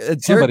 Somebody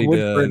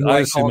did. I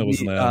assume it was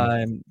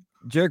them.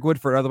 Jarek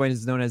Woodford,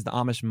 otherwise known as the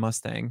Amish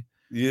Mustang.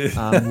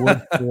 Yeah.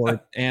 Woodford.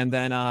 And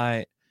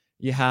then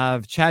you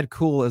have Chad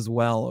Kuhl as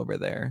well over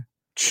there.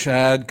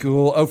 Chad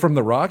Kuhl. Oh, from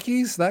the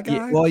Rockies? That guy?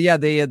 Yeah, well, yeah,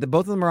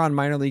 both of them are on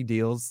minor league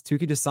deals.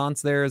 Tuki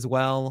DeSant's there as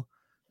well.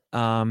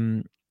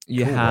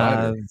 You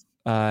have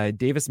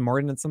Davis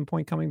Martin at some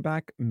point coming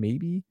back,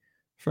 maybe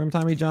from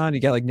Tommy John. You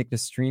got like Nick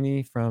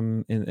Nastrini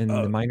from in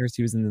the minors.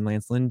 He was in the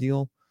Lance Lynn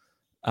deal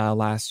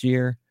last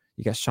year.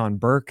 You got Sean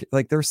Burke.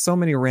 Like there's so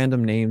many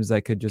random names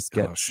that could just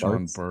get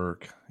Sean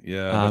Burke.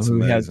 Yeah, that's who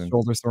amazing. had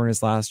shoulder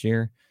soreness last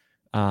year.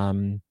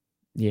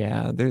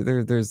 Yeah,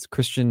 there's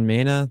Christian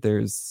Mena.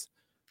 There's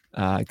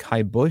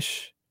Kai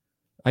Bush.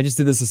 I just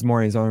did this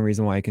morning. It's the only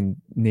reason why I can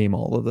name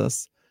all of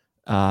this.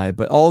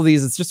 But all of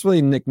these, it's just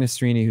really Nick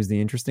Nastrini who's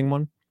the interesting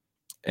one.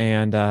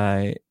 And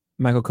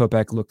Michael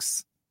Kopech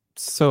looks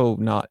so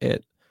not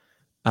it.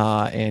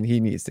 And he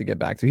needs to get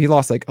back to. He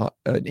lost like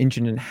an inch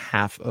and a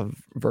half of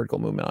vertical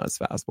movement on his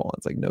fastball.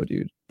 It's like, no,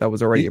 dude, that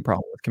was already a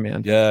problem with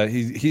command. Yeah,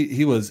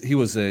 he was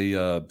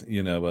a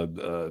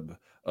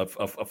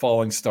a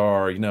falling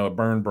star, a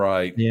burn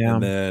bright. Yeah,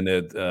 and then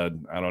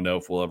I don't know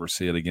if we'll ever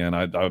see it again.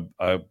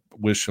 I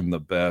wish him the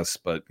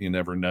best, but you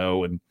never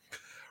know. And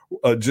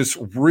just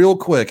real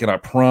quick, and I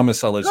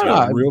promise I'll let you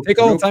go. Take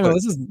all the time.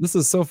 This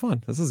is so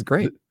fun. This is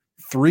great.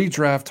 3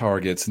 draft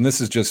targets, and this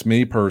is just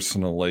me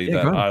personally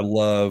that I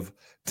love.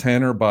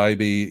 Tanner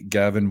Bybee,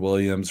 Gavin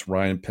Williams,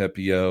 Ryan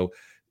Pepio.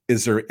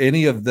 Is there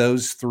any of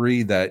those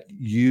 3 that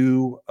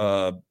you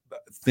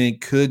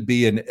think could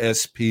be an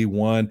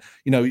SP1?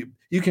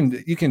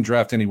 You can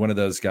draft any one of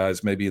those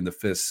guys maybe in the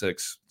 5th,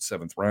 6th,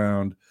 7th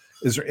round.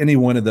 Is there any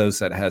one of those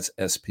that has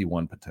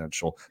SP1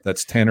 potential?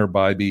 That's Tanner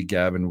Bybee,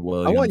 Gavin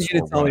Williams. I want you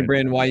to or tell me, Ryan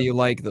Brandon, why Pepiot. you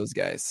like those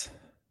guys.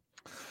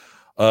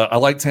 I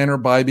like Tanner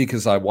Bybee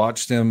because I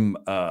watched him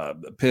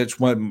pitch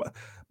when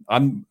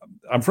I'm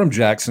from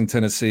Jackson,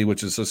 Tennessee,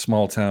 which is a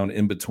small town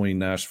in between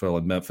Nashville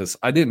and Memphis.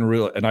 I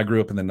grew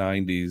up in the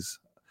 90s,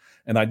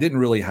 and I didn't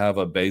really have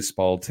a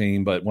baseball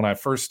team. But when I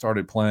first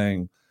started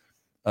playing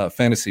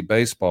fantasy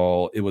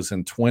baseball, it was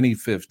in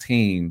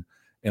 2015.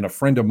 And a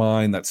friend of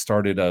mine that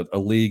started a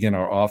league in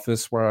our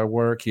office where I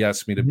work, he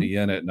asked me to be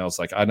in it. And I was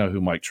like, I know who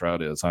Mike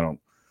Trout is. I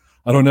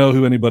don't know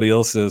who anybody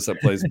else is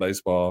that plays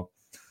baseball.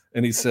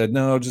 And he said,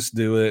 no, just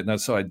do it.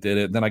 And so I did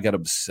it. And then I got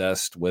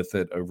obsessed with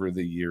it over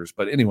the years.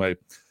 But anyway,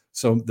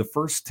 so the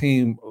first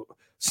team,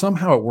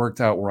 somehow it worked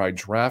out where I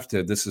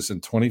drafted. This is in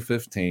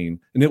 2015.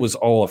 And it was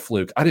all a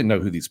fluke. I didn't know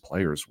who these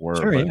players were.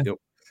 Sure, but yeah.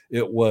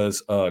 it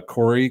was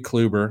Corey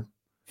Kluber.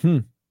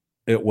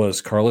 It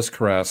was Carlos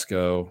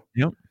Carrasco.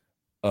 Yep.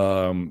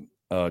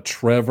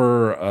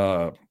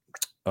 Trevor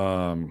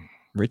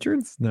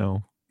Richards?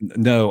 No.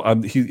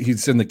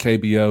 He's in the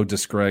KBO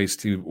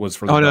disgraced. He was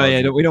for the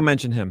Dodgers. We don't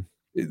mention him.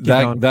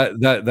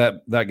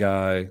 That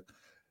guy,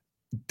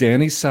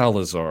 Danny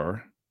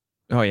Salazar.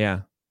 Oh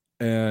yeah,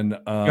 and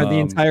the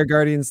entire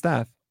Guardian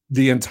staff.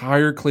 The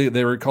entire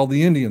they were called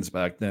the Indians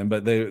back then,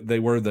 but they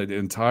were the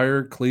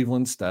entire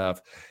Cleveland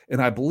staff.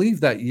 And I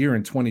believe that year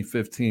in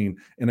 2015,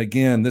 and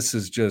again, this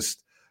is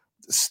just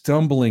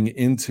stumbling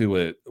into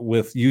it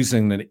with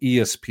using an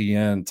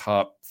ESPN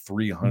top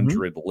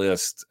 300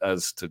 list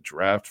as to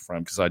draft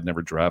from, because I'd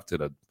never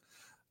drafted a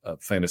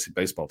fantasy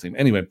baseball team.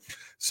 Anyway,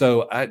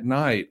 so at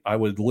night I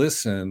would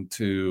listen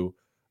to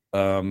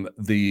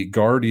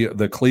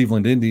the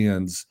Cleveland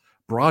Indians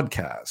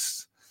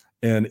broadcasts,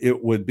 and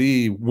it would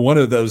be one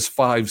of those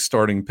 5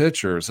 starting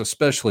pitchers,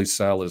 especially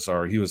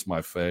Salazar. He was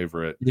my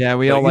favorite. Yeah,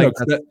 we all like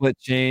that split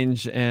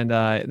change, and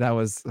that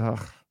was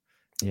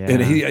yeah.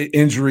 And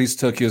injuries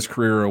took his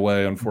career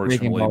away,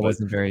 unfortunately. Breaking ball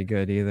wasn't very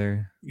good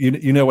either.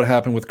 You know what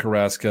happened with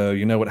Carrasco.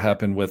 You know what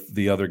happened with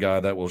the other guy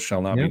that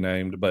shall not be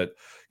named. But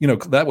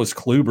that was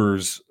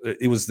Kluber's.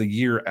 It was the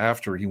year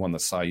after he won the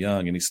Cy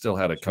Young, and he still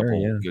had a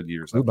couple good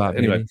years.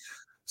 Anyway,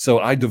 so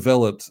I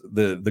developed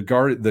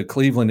the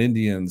Cleveland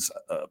Indians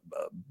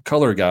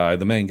color guy.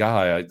 The main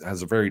guy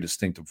has a very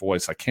distinctive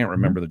voice. I can't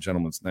remember the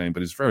gentleman's name,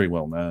 but he's very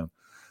well known.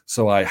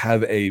 So I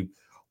have a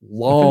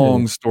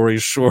long story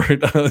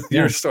short,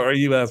 your story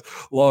you asked,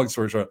 long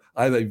story short,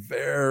 I have a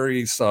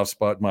very soft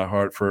spot in my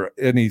heart for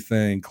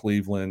anything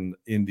Cleveland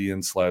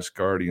Indians /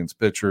 Guardians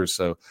pitchers.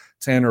 So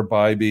Tanner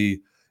Bybee,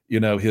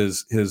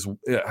 his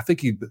I think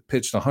he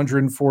pitched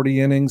 140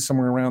 innings,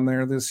 somewhere around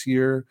there this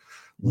year.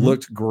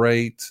 Looked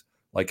great,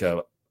 like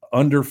a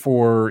under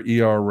 4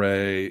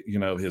 ERA.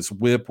 His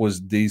whip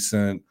was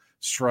decent,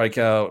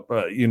 strikeout,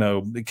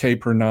 the K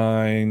per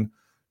 9.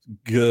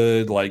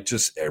 Good, like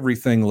just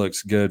everything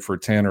looks good for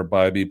Tanner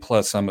Bybee.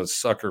 Plus, I'm a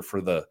sucker for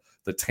the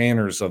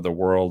Tanners of the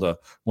world.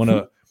 One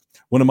of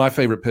my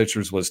favorite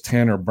pitchers was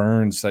Tanner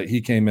Burns. That he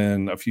came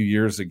in a few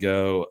years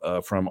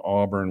ago from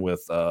Auburn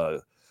with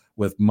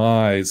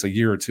Mize, a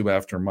year or two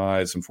after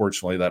Mize.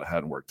 Unfortunately, that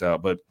hadn't worked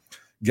out. But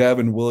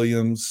Gavin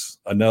Williams,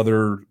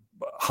 another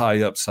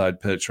high upside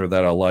pitcher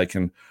that I like,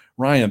 and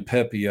Ryan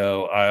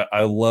Pepiot.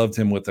 I loved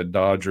him with the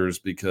Dodgers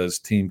because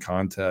team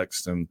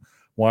context and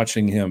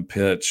watching him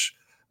pitch.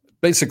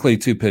 Basically,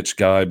 2-pitch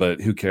guy,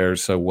 but who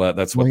cares? So what?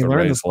 That's what the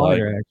Rays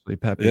like. Actually,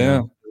 Pepe.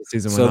 Yeah.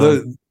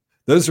 So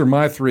those are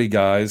my 3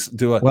 guys.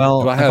 Do I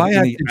have if I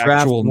any had to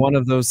draft one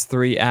of those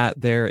 3 at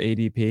their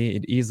ADP,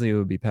 it easily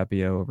would be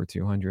Pepe over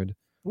 200.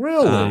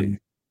 Really?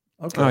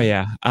 Okay. Oh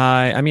yeah.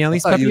 I mean, at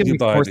least Pepe makes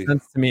more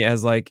sense to me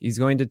as like he's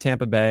going to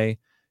Tampa Bay.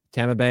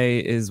 Tampa Bay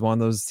is one of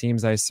those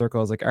teams I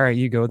circle as like, all right,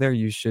 you go there,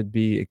 you should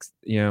be,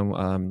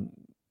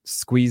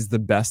 squeeze the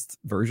best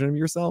version of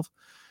yourself.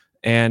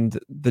 And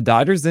the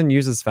Dodgers didn't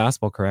use his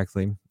fastball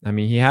correctly. I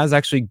mean, he has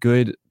actually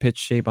good pitch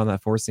shape on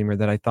that 4-seamer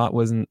that I thought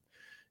wasn't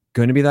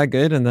going to be that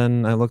good. And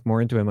then I looked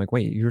more into it. I'm like,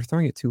 wait, you're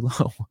throwing it too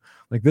low.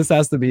 Like this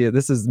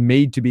is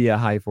made to be a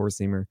high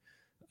 4-seamer.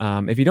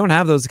 If you don't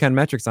have those kind of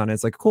metrics on it,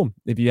 it's like, cool.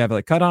 If you have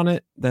like cut on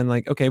it, then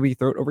like, okay, we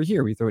throw it over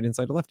here. We throw it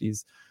inside the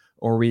lefties.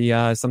 Or we,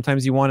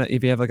 sometimes you want to,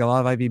 if you have like a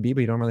lot of IVB, but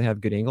you don't really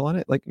have good angle on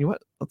it, like, you know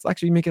what, let's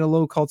actually make it a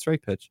low called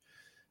strike pitch.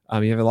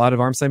 You have a lot of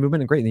arm side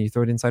movement and great. Then you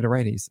throw it inside of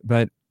righties,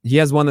 but he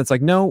has one that's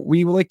like, no,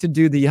 we would like to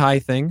do the high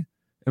thing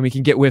and we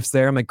can get whiffs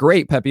there. I'm like,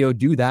 great, Pepiot,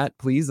 do that,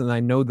 please. And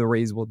I know the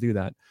Rays will do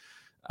that.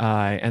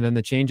 And then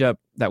the changeup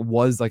that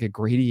was like a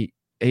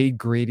 80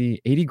 grade.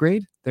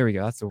 There we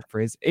go. That's the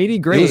phrase. 80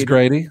 grade. It was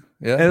Grady.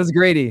 Yeah. It was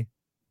Grady.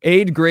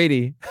 Aid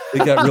Grady. It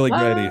got really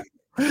Grady.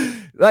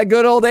 That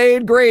good old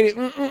Aid Grady.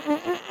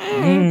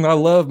 I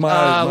love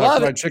my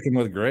fried chicken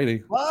with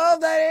Grady. Love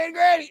that Aid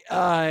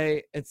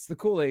Grady. It's the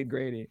Kool-Aid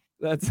Grady.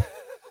 That's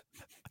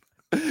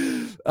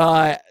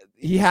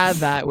he had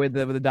that with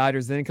the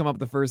Dodgers. They didn't come up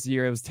the first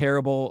year. It was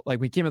terrible. Like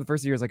we came in the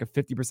first year, it was like a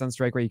 50%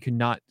 strike rate. You could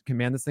not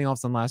command this thing. All of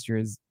a sudden last year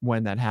is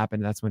when that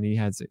happened. That's when he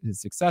had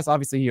his success.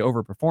 Obviously he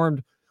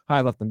overperformed,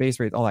 high left and base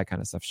rate, all that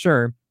kind of stuff.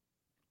 Sure.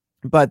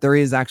 But there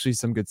is actually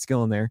some good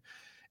skill in there.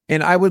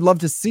 And I would love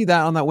to see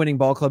that on that winning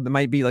ball club. It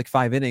might be like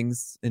 5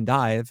 innings in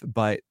dive,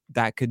 but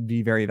that could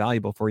be very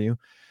valuable for you.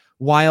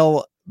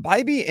 While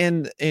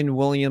Bybee and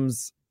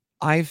Williams,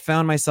 I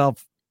found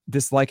myself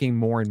disliking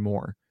more and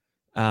more.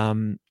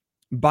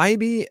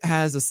 Bybee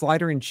has a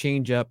slider and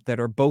changeup that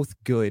are both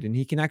good, and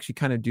he can actually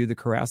kind of do the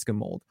Carrasco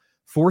mold.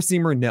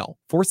 Four-seamer, no.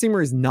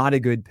 Four-seamer is not a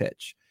good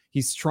pitch.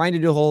 He's trying to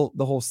do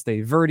the whole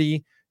stay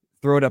verti,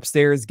 throw it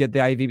upstairs, get the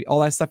IVB, all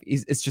that stuff.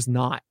 It's just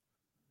not.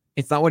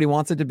 It's not what he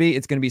wants it to be.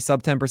 It's going to be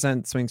sub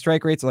 10% swing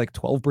strike rates, or like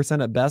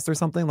 12% at best or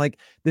something. Like,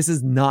 this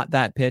is not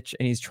that pitch,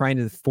 and he's trying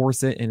to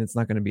force it, and it's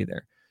not going to be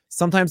there.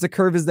 Sometimes the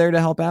curve is there to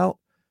help out,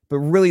 but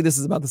really this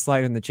is about the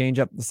slider and the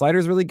changeup. The slider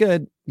is really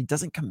good. He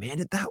doesn't command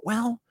it that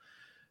well.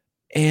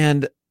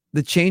 And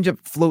the changeup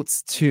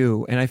floats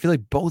too. And I feel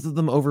like both of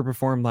them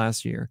overperformed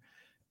last year.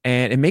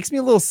 And it makes me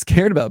a little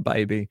scared about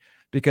Bybee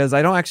because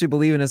I don't actually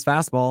believe in his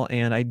fastball,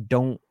 and I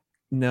don't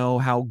know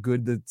how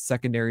good the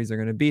secondaries are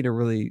going to be to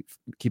really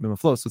keep him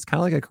afloat. So it's kind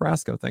of like a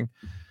Carrasco thing.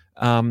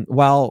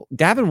 While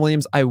Gavin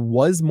Williams, I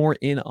was more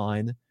in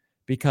on,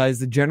 because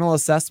the general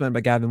assessment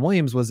by Gavin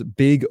Williams was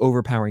big,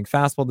 overpowering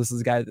fastball. This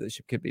is a guy that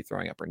could be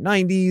throwing upper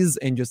 90s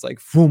and just like,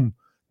 boom,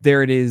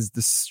 there it is,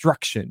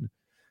 destruction,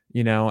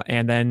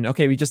 and then,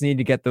 okay, we just need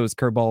to get those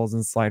curveballs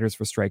and sliders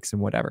for strikes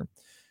and whatever.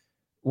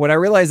 What I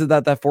realized is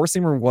that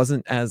four-seamer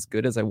wasn't as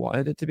good as I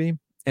wanted it to be.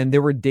 And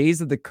there were days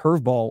that the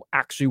curveball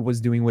actually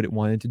was doing what it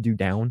wanted to do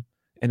down.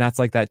 And that's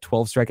like that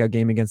 12 strikeout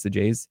game against the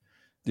Jays.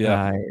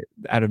 Yeah.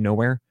 Out of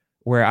nowhere,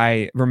 where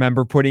I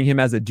remember putting him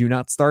as a do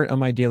not start on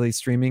my daily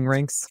streaming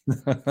ranks.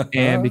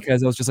 And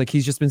because I was just like,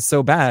 he's just been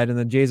so bad and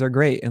the Jays are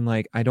great. And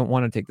like, I don't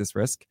want to take this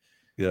risk.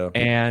 Yeah.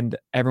 And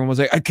everyone was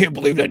like, I can't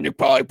believe that Nick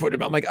Pollack put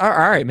him. I'm like, all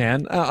right,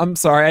 man. I'm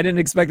sorry. I didn't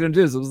expect him to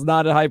do this. It was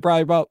not a high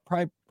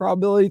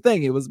probability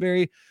thing. It was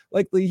very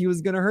likely he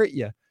was going to hurt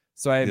you.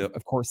 So I,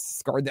 of course,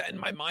 scarred that in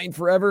my mind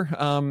forever.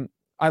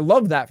 I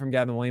love that from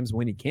Gavin Williams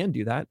when he can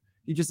do that.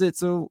 He just did it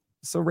so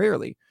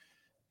rarely.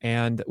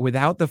 And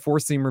without the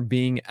four-seamer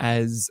being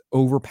as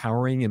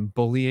overpowering and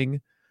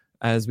bullying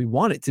as we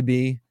want it to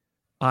be,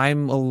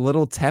 I'm a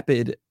little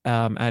tepid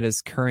at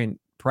his current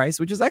price,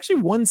 which is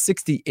actually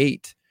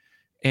 $168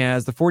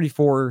 as the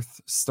 44th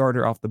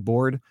starter off the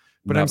board.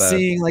 But I'm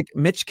seeing like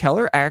Mitch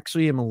Keller, I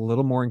actually am a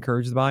little more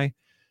encouraged by.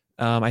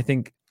 I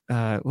think,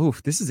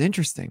 this is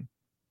interesting.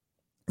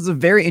 This is a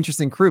very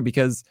interesting crew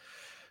because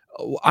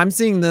I'm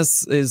seeing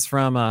this is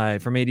from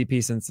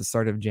ADP since the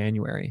start of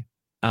January.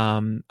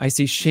 I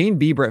see Shane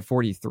Bieber at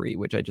 43,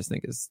 which I just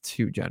think is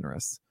too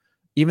generous.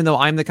 Even though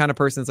I'm the kind of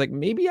person that's like,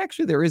 maybe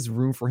actually there is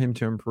room for him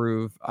to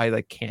improve.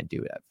 I can't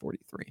do it at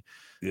 43.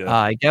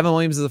 Yeah. Gavin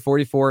Williams is a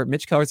 44.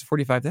 Mitch Keller's a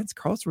 45. That's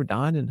Carlos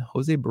Rodon and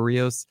Jose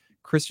Barrios,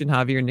 Christian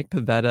Javier, Nick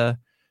Pivetta,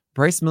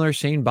 Bryce Miller,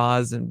 Shane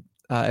Baz, and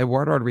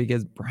Eduardo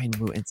Rodriguez, Brian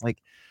Wu. It's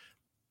like,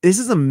 this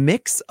is a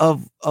mix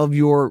of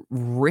your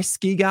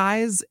risky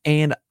guys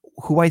and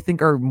who I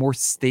think are more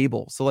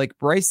stable. So like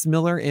Bryce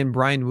Miller and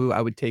Brian Wu,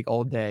 I would take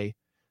all day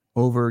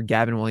over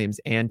Gavin Williams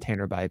and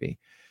Tanner Bybee.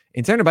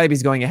 And Tanner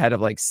Bybee's going ahead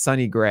of like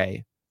Sonny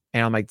Gray.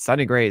 And I'm like,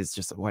 Sonny Gray is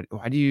just why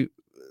do you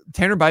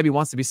Tanner Bybee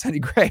wants to be Sonny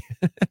Gray.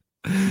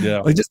 Yeah.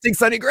 Like just take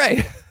Sonny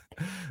Gray.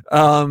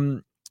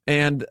 Oh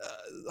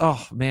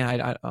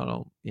man, I don't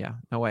know. Yeah,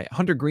 no way.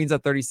 Hunter Green's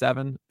at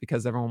 37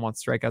 because everyone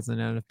wants strikeouts in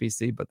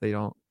NFBC, but they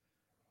don't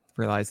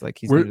realize like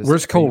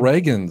where's Cole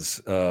Reagan's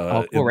in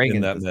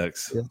that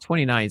mix.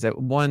 29. He's at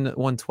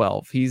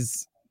 112.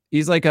 He's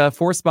like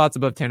 4 spots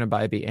above Tanner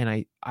Bybee.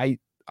 And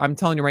I'm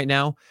telling you right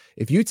now,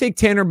 if you take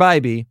Tanner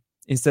Bybee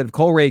instead of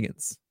Cole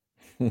Reagans,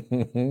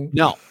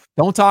 no,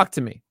 don't talk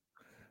to me.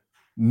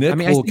 Nick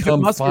will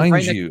come find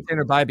right you. Next to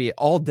Tanner Bybee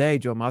all day,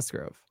 Joe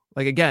Musgrove.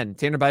 Like again,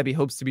 Tanner Bybee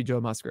hopes to be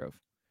Joe Musgrove.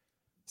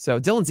 So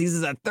Dylan Cease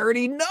is at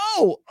 30.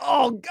 No.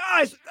 Oh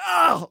gosh.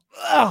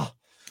 Oh.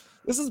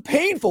 This is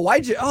painful.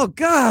 Why'd you? Oh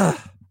God.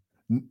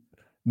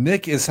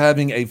 Nick is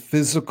having a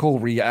physical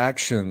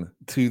reaction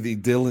to the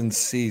Dylan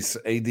Cease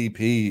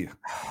ADP.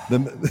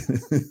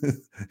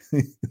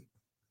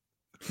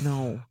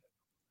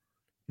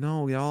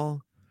 No,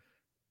 y'all.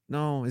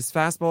 No, his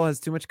fastball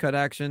has too much cut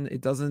action.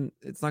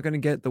 It's not going to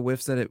get the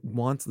whiffs that it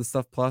wants. The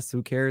stuff plus,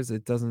 who cares?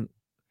 It doesn't.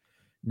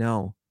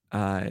 No,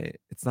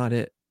 it's not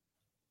it.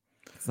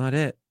 It's not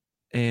it.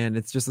 And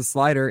it's just a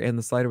slider. And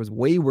the slider was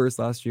way worse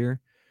last year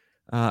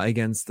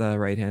against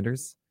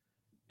right-handers.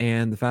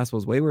 And the fastball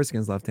was way worse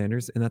against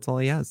left-handers. And that's all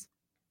he has.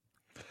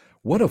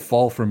 What a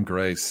fall from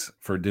grace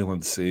for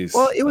Dylan Cease.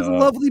 Well, it was a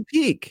lovely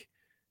peak.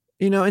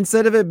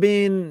 Instead of it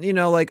being,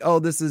 like,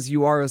 oh,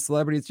 you are a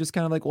celebrity. It's just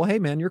kind of like, well, hey,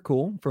 man, you're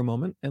cool for a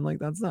moment. And like,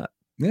 that's not.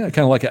 Yeah,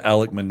 kind of like an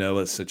Alek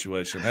Manoah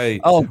situation. Hey,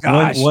 oh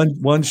gosh,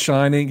 one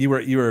shining. You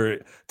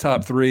were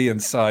top 3 in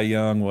Cy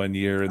Young one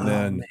year, and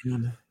then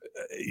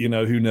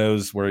who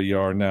knows where you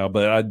are now.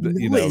 But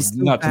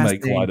not to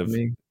make light of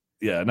me.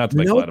 Yeah, not to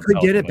make light of could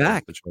get it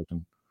back.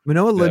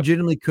 Manoah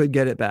legitimately could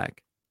get it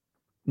back.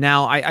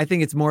 Now, I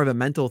think it's more of a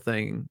mental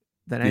thing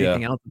than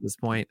anything else at this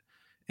point.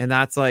 And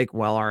that's like,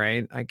 well, all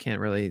right, I can't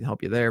really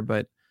help you there,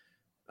 but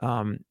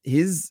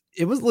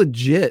it was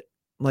legit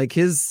Like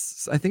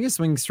I think his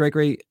swing strike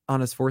rate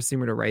on his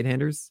four-seamer to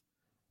right-handers.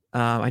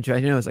 I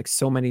know it's like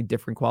so many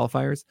different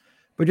qualifiers,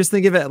 but just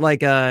think of it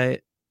like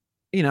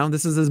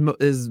this is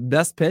his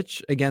best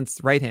pitch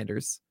against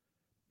right-handers.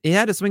 He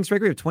had a swing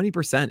strike rate of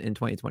 20% in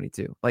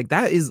 2022. Like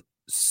that is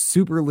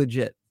super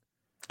legit.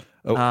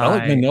 Oh,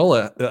 Alec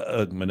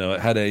Manoah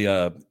had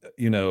a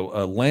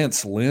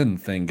Lance Lynn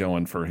thing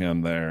going for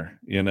him there.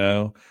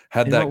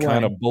 Had that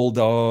kind of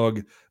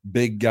bulldog,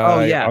 big guy.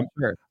 Oh yeah,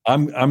 sure.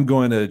 I'm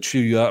going to chew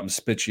you up and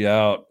spit you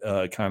out,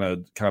 kind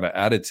of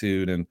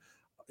attitude, and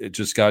it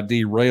just got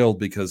derailed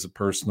because of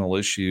personal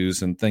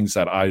issues and things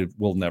that I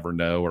will never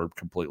know or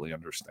completely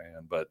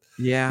understand. But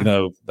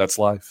yeah, that's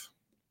life.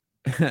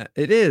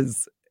 It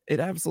is. It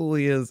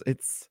absolutely is.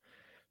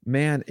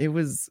 Man, it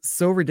was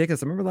so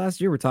ridiculous. I remember last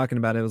year we're talking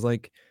about it. It was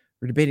like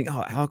we're debating,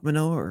 Alec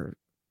Manoah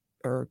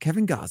or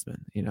Kevin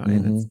Gausman,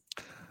 and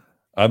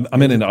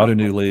I'm in an auto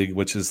new league,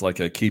 which is like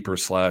a keeper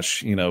 /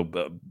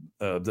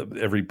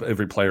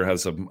 every player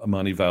has a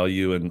money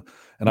value, and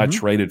I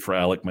traded for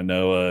Alec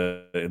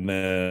Manoah, and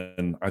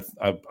then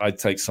I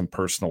take some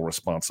personal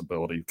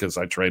responsibility because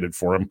I traded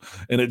for him,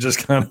 and it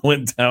just kind of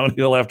went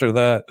downhill after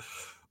that.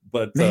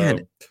 But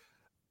man,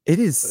 it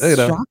is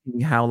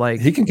shocking how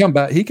he can come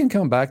back. He can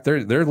come back.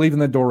 They're leaving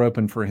the door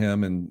open for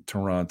him in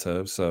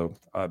Toronto. So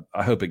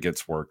I hope it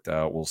gets worked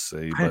out. We'll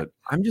see. But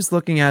I'm just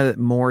looking at it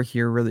more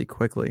here really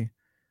quickly.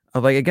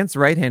 Like against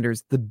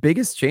right-handers, the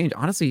biggest change,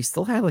 honestly, he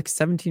still had like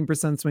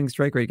 17% swing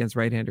strike rate against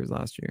right-handers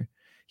last year.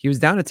 He was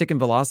down a tick in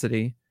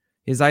velocity.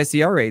 His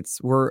ICR rates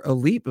were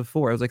elite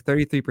before. It was like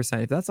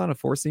 33%. If that's on a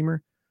four-seamer,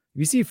 if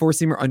you see a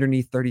four-seamer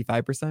underneath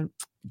 35%,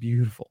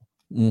 beautiful.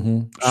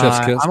 I'm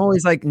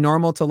always like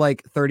normal to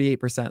like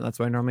 38%. That's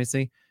what I normally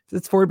see. If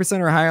it's 40%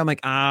 or higher, I'm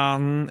like,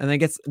 and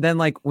then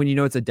like when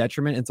it's a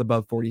detriment, it's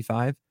above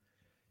 45.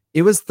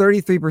 It was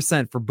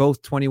 33% for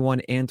both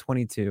 21 and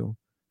 22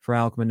 for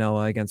Alec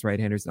Manoah against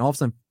right-handers, and all of a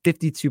sudden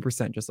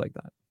 52% just like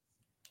that.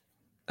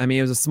 I mean,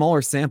 it was a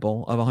smaller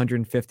sample of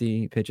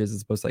 150 pitches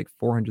as opposed to like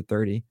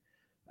 430,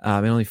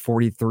 and only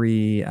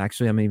 43.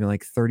 Actually, I'm even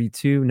like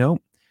 32.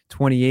 Nope,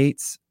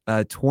 28.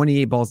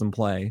 28 balls in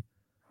play.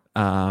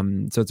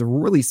 So it's a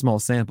really small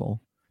sample,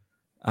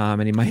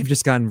 and he might have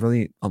just gotten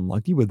really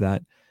unlucky with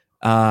that.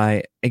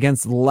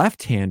 Against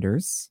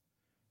left-handers,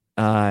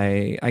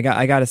 I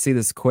got to see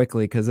this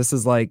quickly because this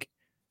is like,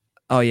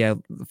 the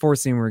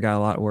four-seamer got a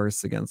lot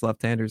worse against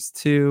left-handers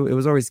too. It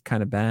was always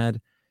kind of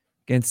bad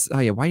against.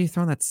 Why are you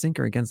throwing that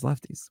sinker against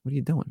lefties? What are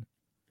you doing?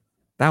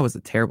 That was a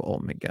terrible.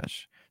 Oh my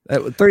gosh,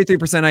 33%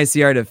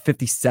 ICR to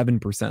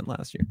 57%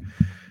 last year.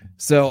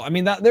 So I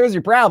mean there's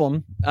your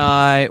problem.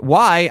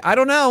 Why? I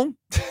don't know.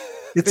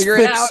 It's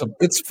fixable.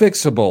 It's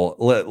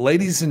fixable.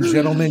 Ladies and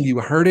gentlemen, you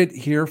heard it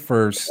here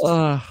first.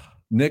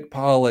 Nick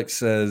Pollack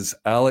says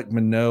Alec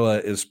Manoah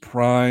is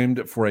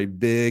primed for a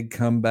big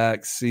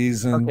comeback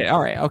season. Okay,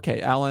 all right.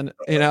 Okay, Alan,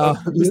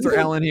 Mr.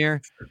 Allen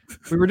here.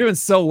 We were doing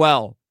so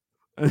well.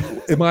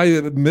 Am I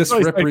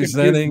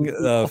misrepresenting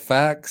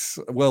facts?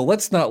 Well,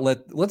 let's not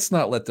let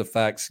the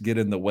facts get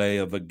in the way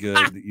of a good,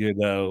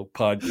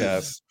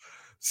 podcast.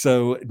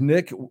 So,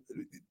 Nick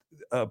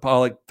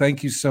Pollack,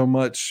 thank you so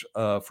much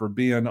for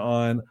being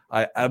on.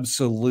 I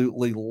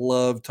absolutely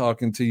love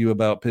talking to you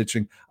about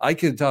pitching.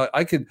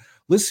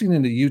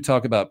 Listening to you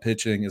talk about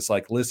pitching is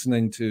like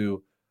listening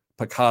to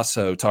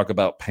Picasso talk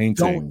about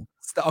painting.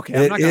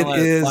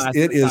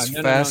 It is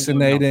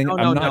fascinating.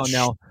 I'm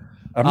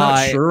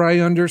not sure I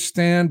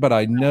understand, but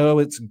I know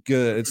it's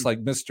good. It's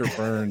like Mr.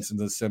 Burns in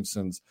The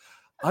Simpsons.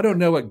 I don't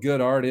know what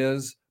good art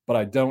is, but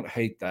I don't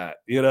hate that.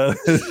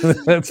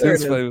 That's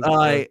his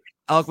favorite.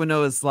 Alec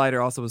Manoah's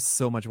slider also was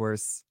so much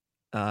worse.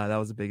 That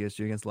was a big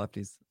issue against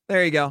lefties.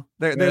 There you go.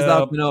 There's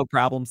Alec Manoah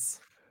problems.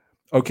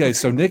 Okay,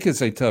 so Nick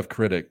is a tough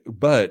critic,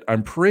 but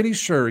I'm pretty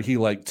sure he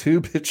liked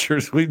two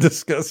pitchers we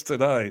discussed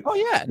tonight. Oh,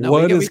 yeah.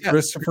 One is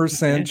Christopher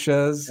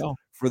Sanchez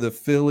for the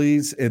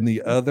Phillies, and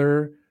the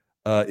other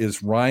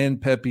is Ryan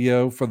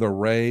Pepio for the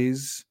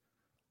Rays.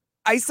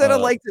 I said I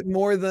liked it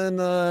more than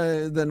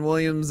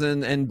Williams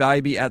and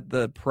Bybee at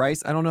the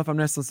price. I don't know if I'm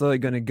necessarily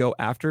going to go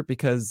after it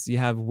because you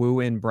have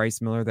Wu and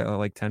Bryce Miller that are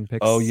like 10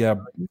 picks. Oh, yeah.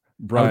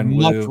 Brian I would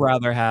Wu. much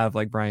rather have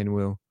like Brian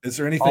Wu. Is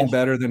there anything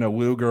better than a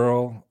Wu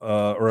girl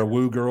or a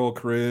Wu girl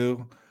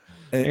crew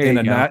in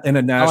a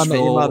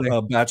Nashville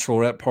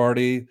bachelorette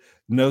party?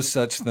 No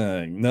such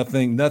thing.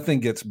 Nothing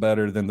gets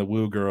better than the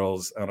Woo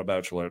girls on a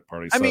bachelorette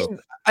party. I mean,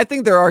 I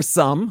think there are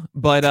some,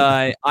 but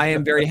I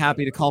am very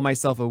happy to call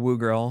myself a Woo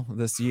girl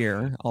this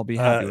year. I'll be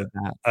happy with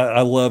that.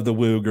 I love the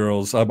Woo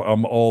girls.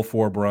 I'm all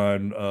for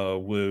Brian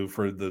Woo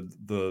for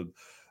the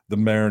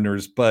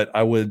Mariners, but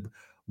I would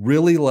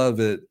really love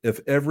it if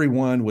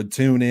everyone would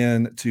tune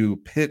in to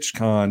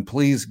PitchCon.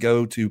 Please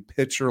go to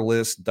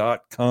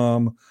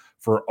pitcherlist.com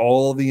for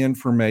all the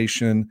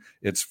information.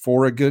 It's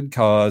for a good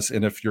cause.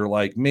 And if you're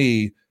like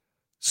me,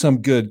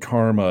 some good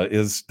karma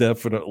is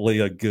definitely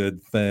a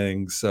good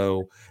thing.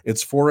 So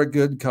it's for a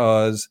good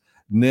cause.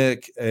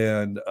 Nick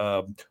and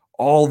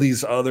all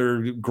these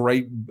other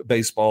great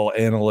baseball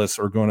analysts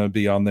are going to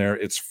be on there.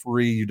 It's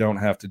free. You don't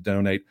have to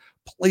donate.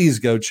 Please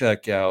go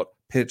check out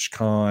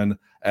PitchCon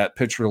at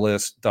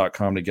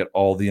pitcherlist.com to get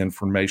all the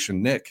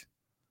information. Nick,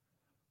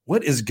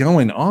 what is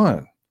going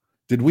on?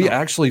 Did we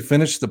actually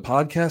finish the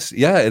podcast?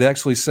 Yeah, it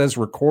actually says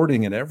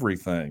recording and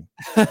everything.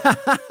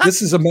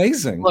 This is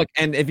amazing. Look,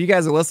 and if you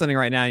guys are listening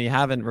right now and you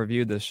haven't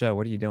reviewed this show,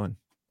 what are you doing?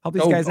 Help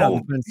these guys out.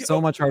 It's been so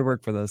much hard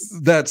work for this.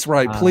 That's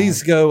right.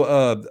 Please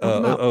go.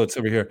 It's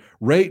over here.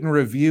 Rate and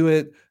review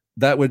it.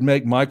 That would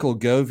make Michael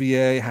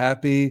Govier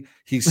happy.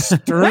 He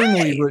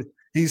sternly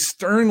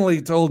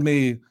told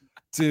me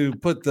to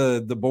put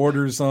the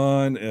borders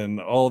on and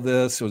all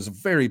this. It was a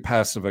very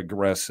passive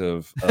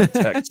aggressive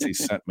text he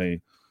sent me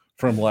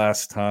from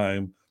last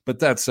time, but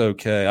that's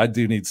okay. I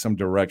do need some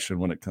direction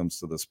when it comes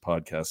to this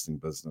podcasting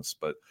business,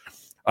 but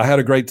I had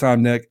a great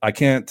time, Nick. I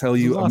can't tell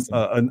you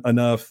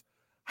enough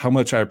how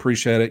much I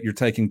appreciate it. You're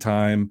taking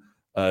time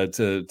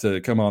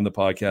to come on the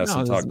podcast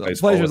and talk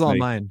baseball. Pleasure's all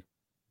mine.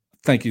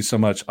 Thank you so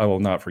much. I will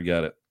not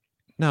forget it.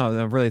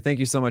 No, really. Thank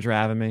you so much for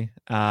having me.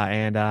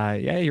 Yeah,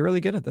 you're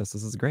really good at this.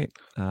 This is great.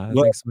 Thanks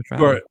so much for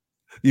having me.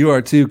 You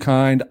are too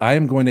kind. I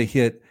am going to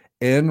hit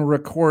end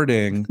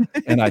recording,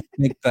 and I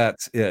think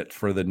that's it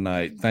for the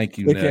night. Thank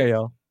you, Nick. Take care,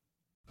 y'all.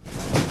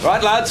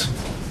 Right, lads.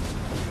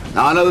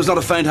 Now, I know there's not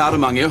a faint heart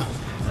among you.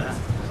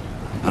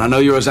 And I know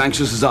you're as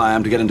anxious as I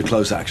am to get into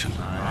close action.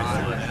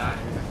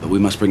 But we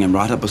must bring him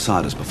right up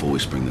beside us before we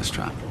spring this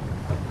trap.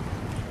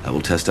 That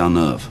will test our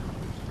nerve.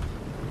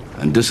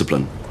 And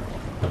discipline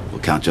will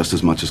count just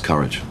as much as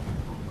courage.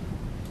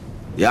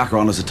 The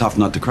Acheron is a tough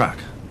nut to crack.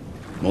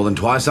 More than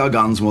twice our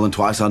guns, more than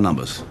twice our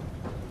numbers.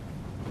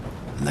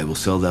 And they will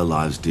sell their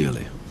lives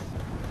dearly.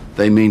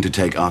 They mean to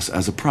take us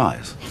as a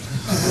prize.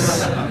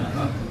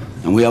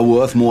 And we are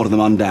worth more to them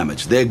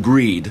undamaged. Their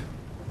greed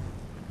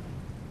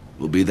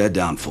will be their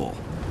downfall.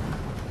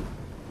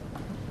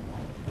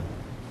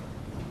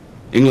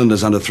 England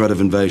is under threat of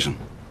invasion.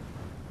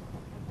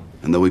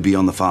 And though we be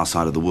on the far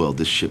side of the world,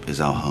 this ship is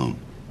our home.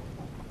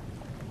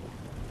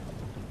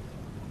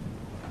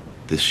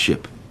 This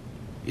ship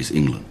is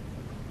England.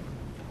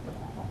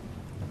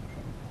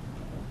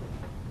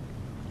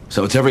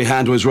 So it's every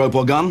hand to his rope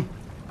or gun,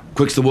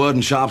 quick's the word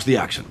and sharp's the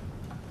action.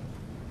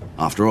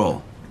 After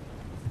all,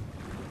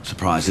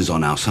 surprise is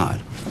on our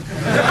side.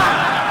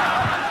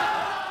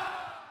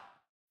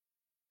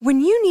 When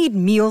you need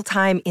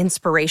mealtime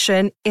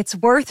inspiration, it's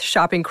worth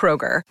shopping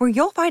Kroger, where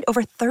you'll find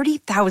over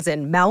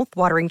 30,000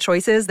 mouth-watering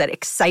choices that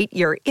excite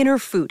your inner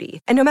foodie.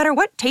 And no matter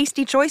what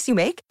tasty choice you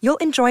make, you'll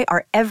enjoy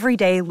our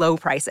everyday low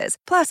prices,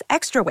 plus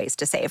extra ways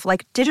to save,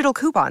 like digital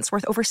coupons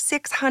worth over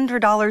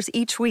 $600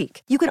 each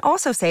week. You can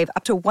also save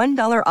up to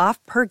 $1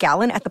 off per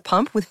gallon at the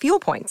pump with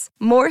fuel points.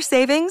 More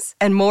savings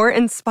and more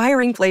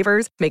inspiring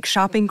flavors make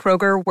shopping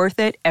Kroger worth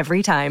it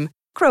every time.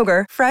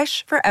 Kroger,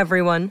 fresh for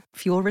everyone.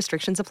 Fuel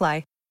restrictions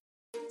apply.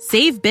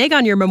 Save big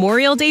on your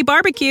Memorial Day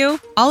barbecue,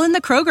 all in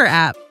the Kroger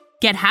app.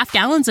 Get half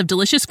gallons of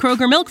delicious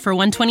Kroger milk for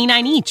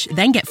 $1.29 each.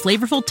 Then get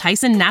flavorful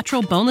Tyson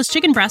natural boneless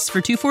chicken breasts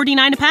for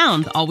 $2.49 a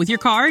pound, all with your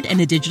card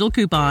and a digital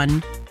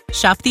coupon.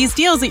 Shop these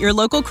deals at your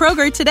local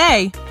Kroger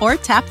today, or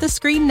tap the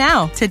screen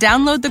now to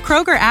download the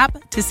Kroger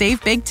app to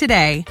save big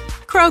today.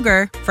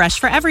 Kroger, fresh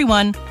for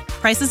everyone.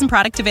 Prices and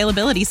product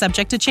availability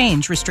subject to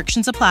change.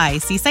 Restrictions apply.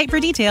 See site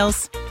for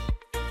details.